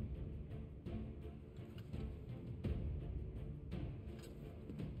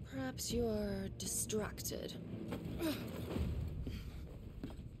 Perhaps you're distracted.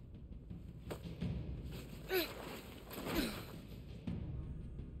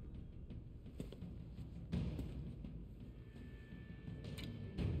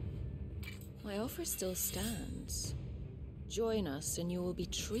 My offer still stands. Join us and you will be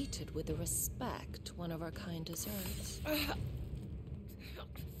treated with the respect one of our kind deserves.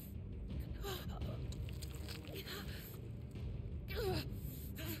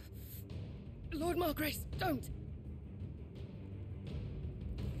 Lord Margrace, don't!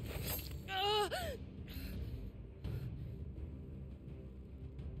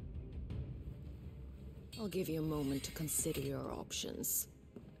 I'll give you a moment to consider your options.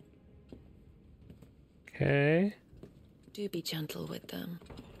 Okay. Do be gentle with them.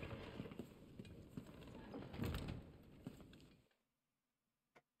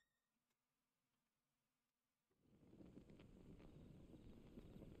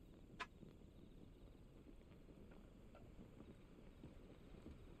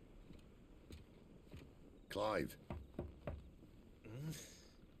 Clive.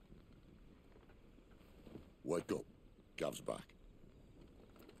 Wake up. Gav's back.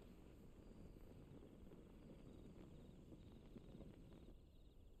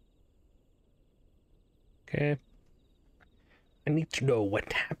 Okay. I need to know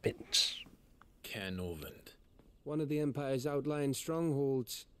what happens. Norland. One of the Empire's outlying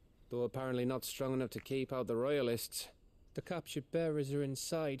strongholds, though apparently not strong enough to keep out the Royalists. The captured bearers are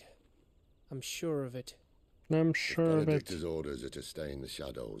inside. I'm sure of it. I'm sure of it. Benedicta's orders are to stay in the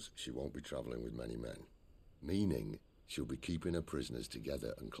shadows. She won't be traveling with many men. Meaning, she'll be keeping her prisoners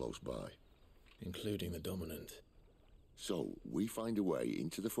together and close by. Including the dominant. So, we find a way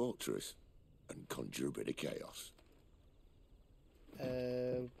into the fortress and conjure a bit of chaos.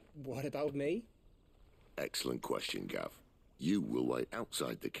 What about me? Excellent question, Gav. You will wait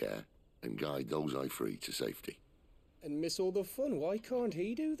outside the care and guide those I free to safety. and miss all the fun. Why can't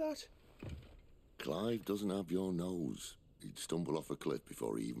he do that? Clive doesn't have your nose. He'd stumble off a cliff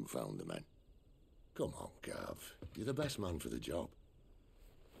before he even found the men. Come on, Gav. You're the best man for the job.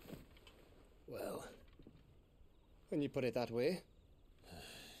 Well, when you put it that way.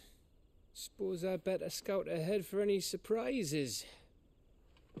 Suppose I better scout ahead for any surprises.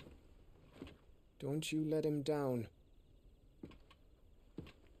 Don't you let him down.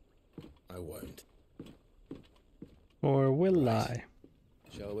 I won't. Or will I?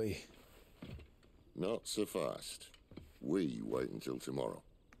 Shall we? Not so fast. We wait until tomorrow.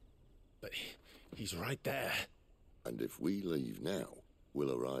 But he's right there. And if we leave now,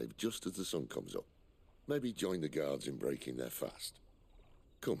 we'll arrive just as the sun comes up. Maybe join the guards in breaking their fast.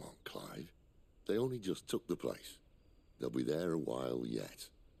 Come on, Clive. They only just took the place. They'll be there a while yet.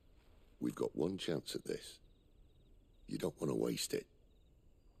 We've got one chance at this. You don't want to waste it,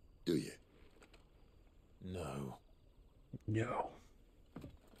 do you? No. No.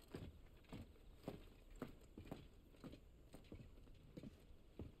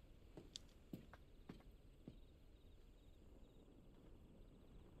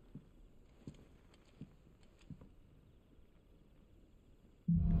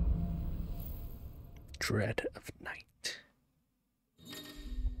 Dread of night.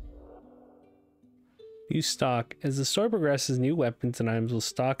 New stock. As the story progresses, new weapons and items will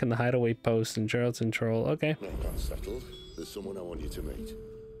stock in the hideaway post and Gerald's control. Okay. No, that's settled. There's someone I want you to meet.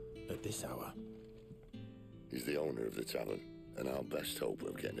 At this hour? He's the owner of the tavern, and our best hope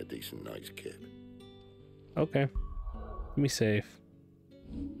of getting a decent night's kip. Okay. Let me save.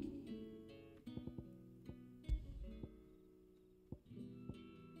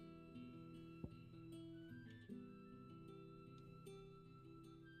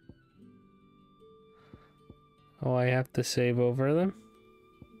 Oh, I have to save over them?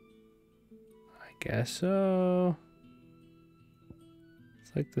 I guess so.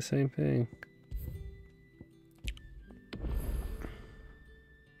 It's like the same thing.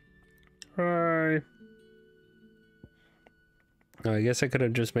 Hi. Oh, I guess I could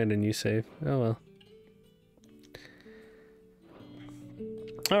have just made a new save. Oh well.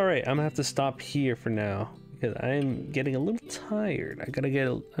 Alright, I'm gonna have to stop here for now. Because I'm getting a little tired. I'm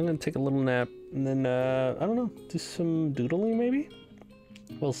gonna take a little nap and then I don't know, do some doodling maybe?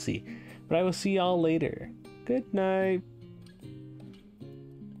 We'll see. But I will see y'all later. Good night.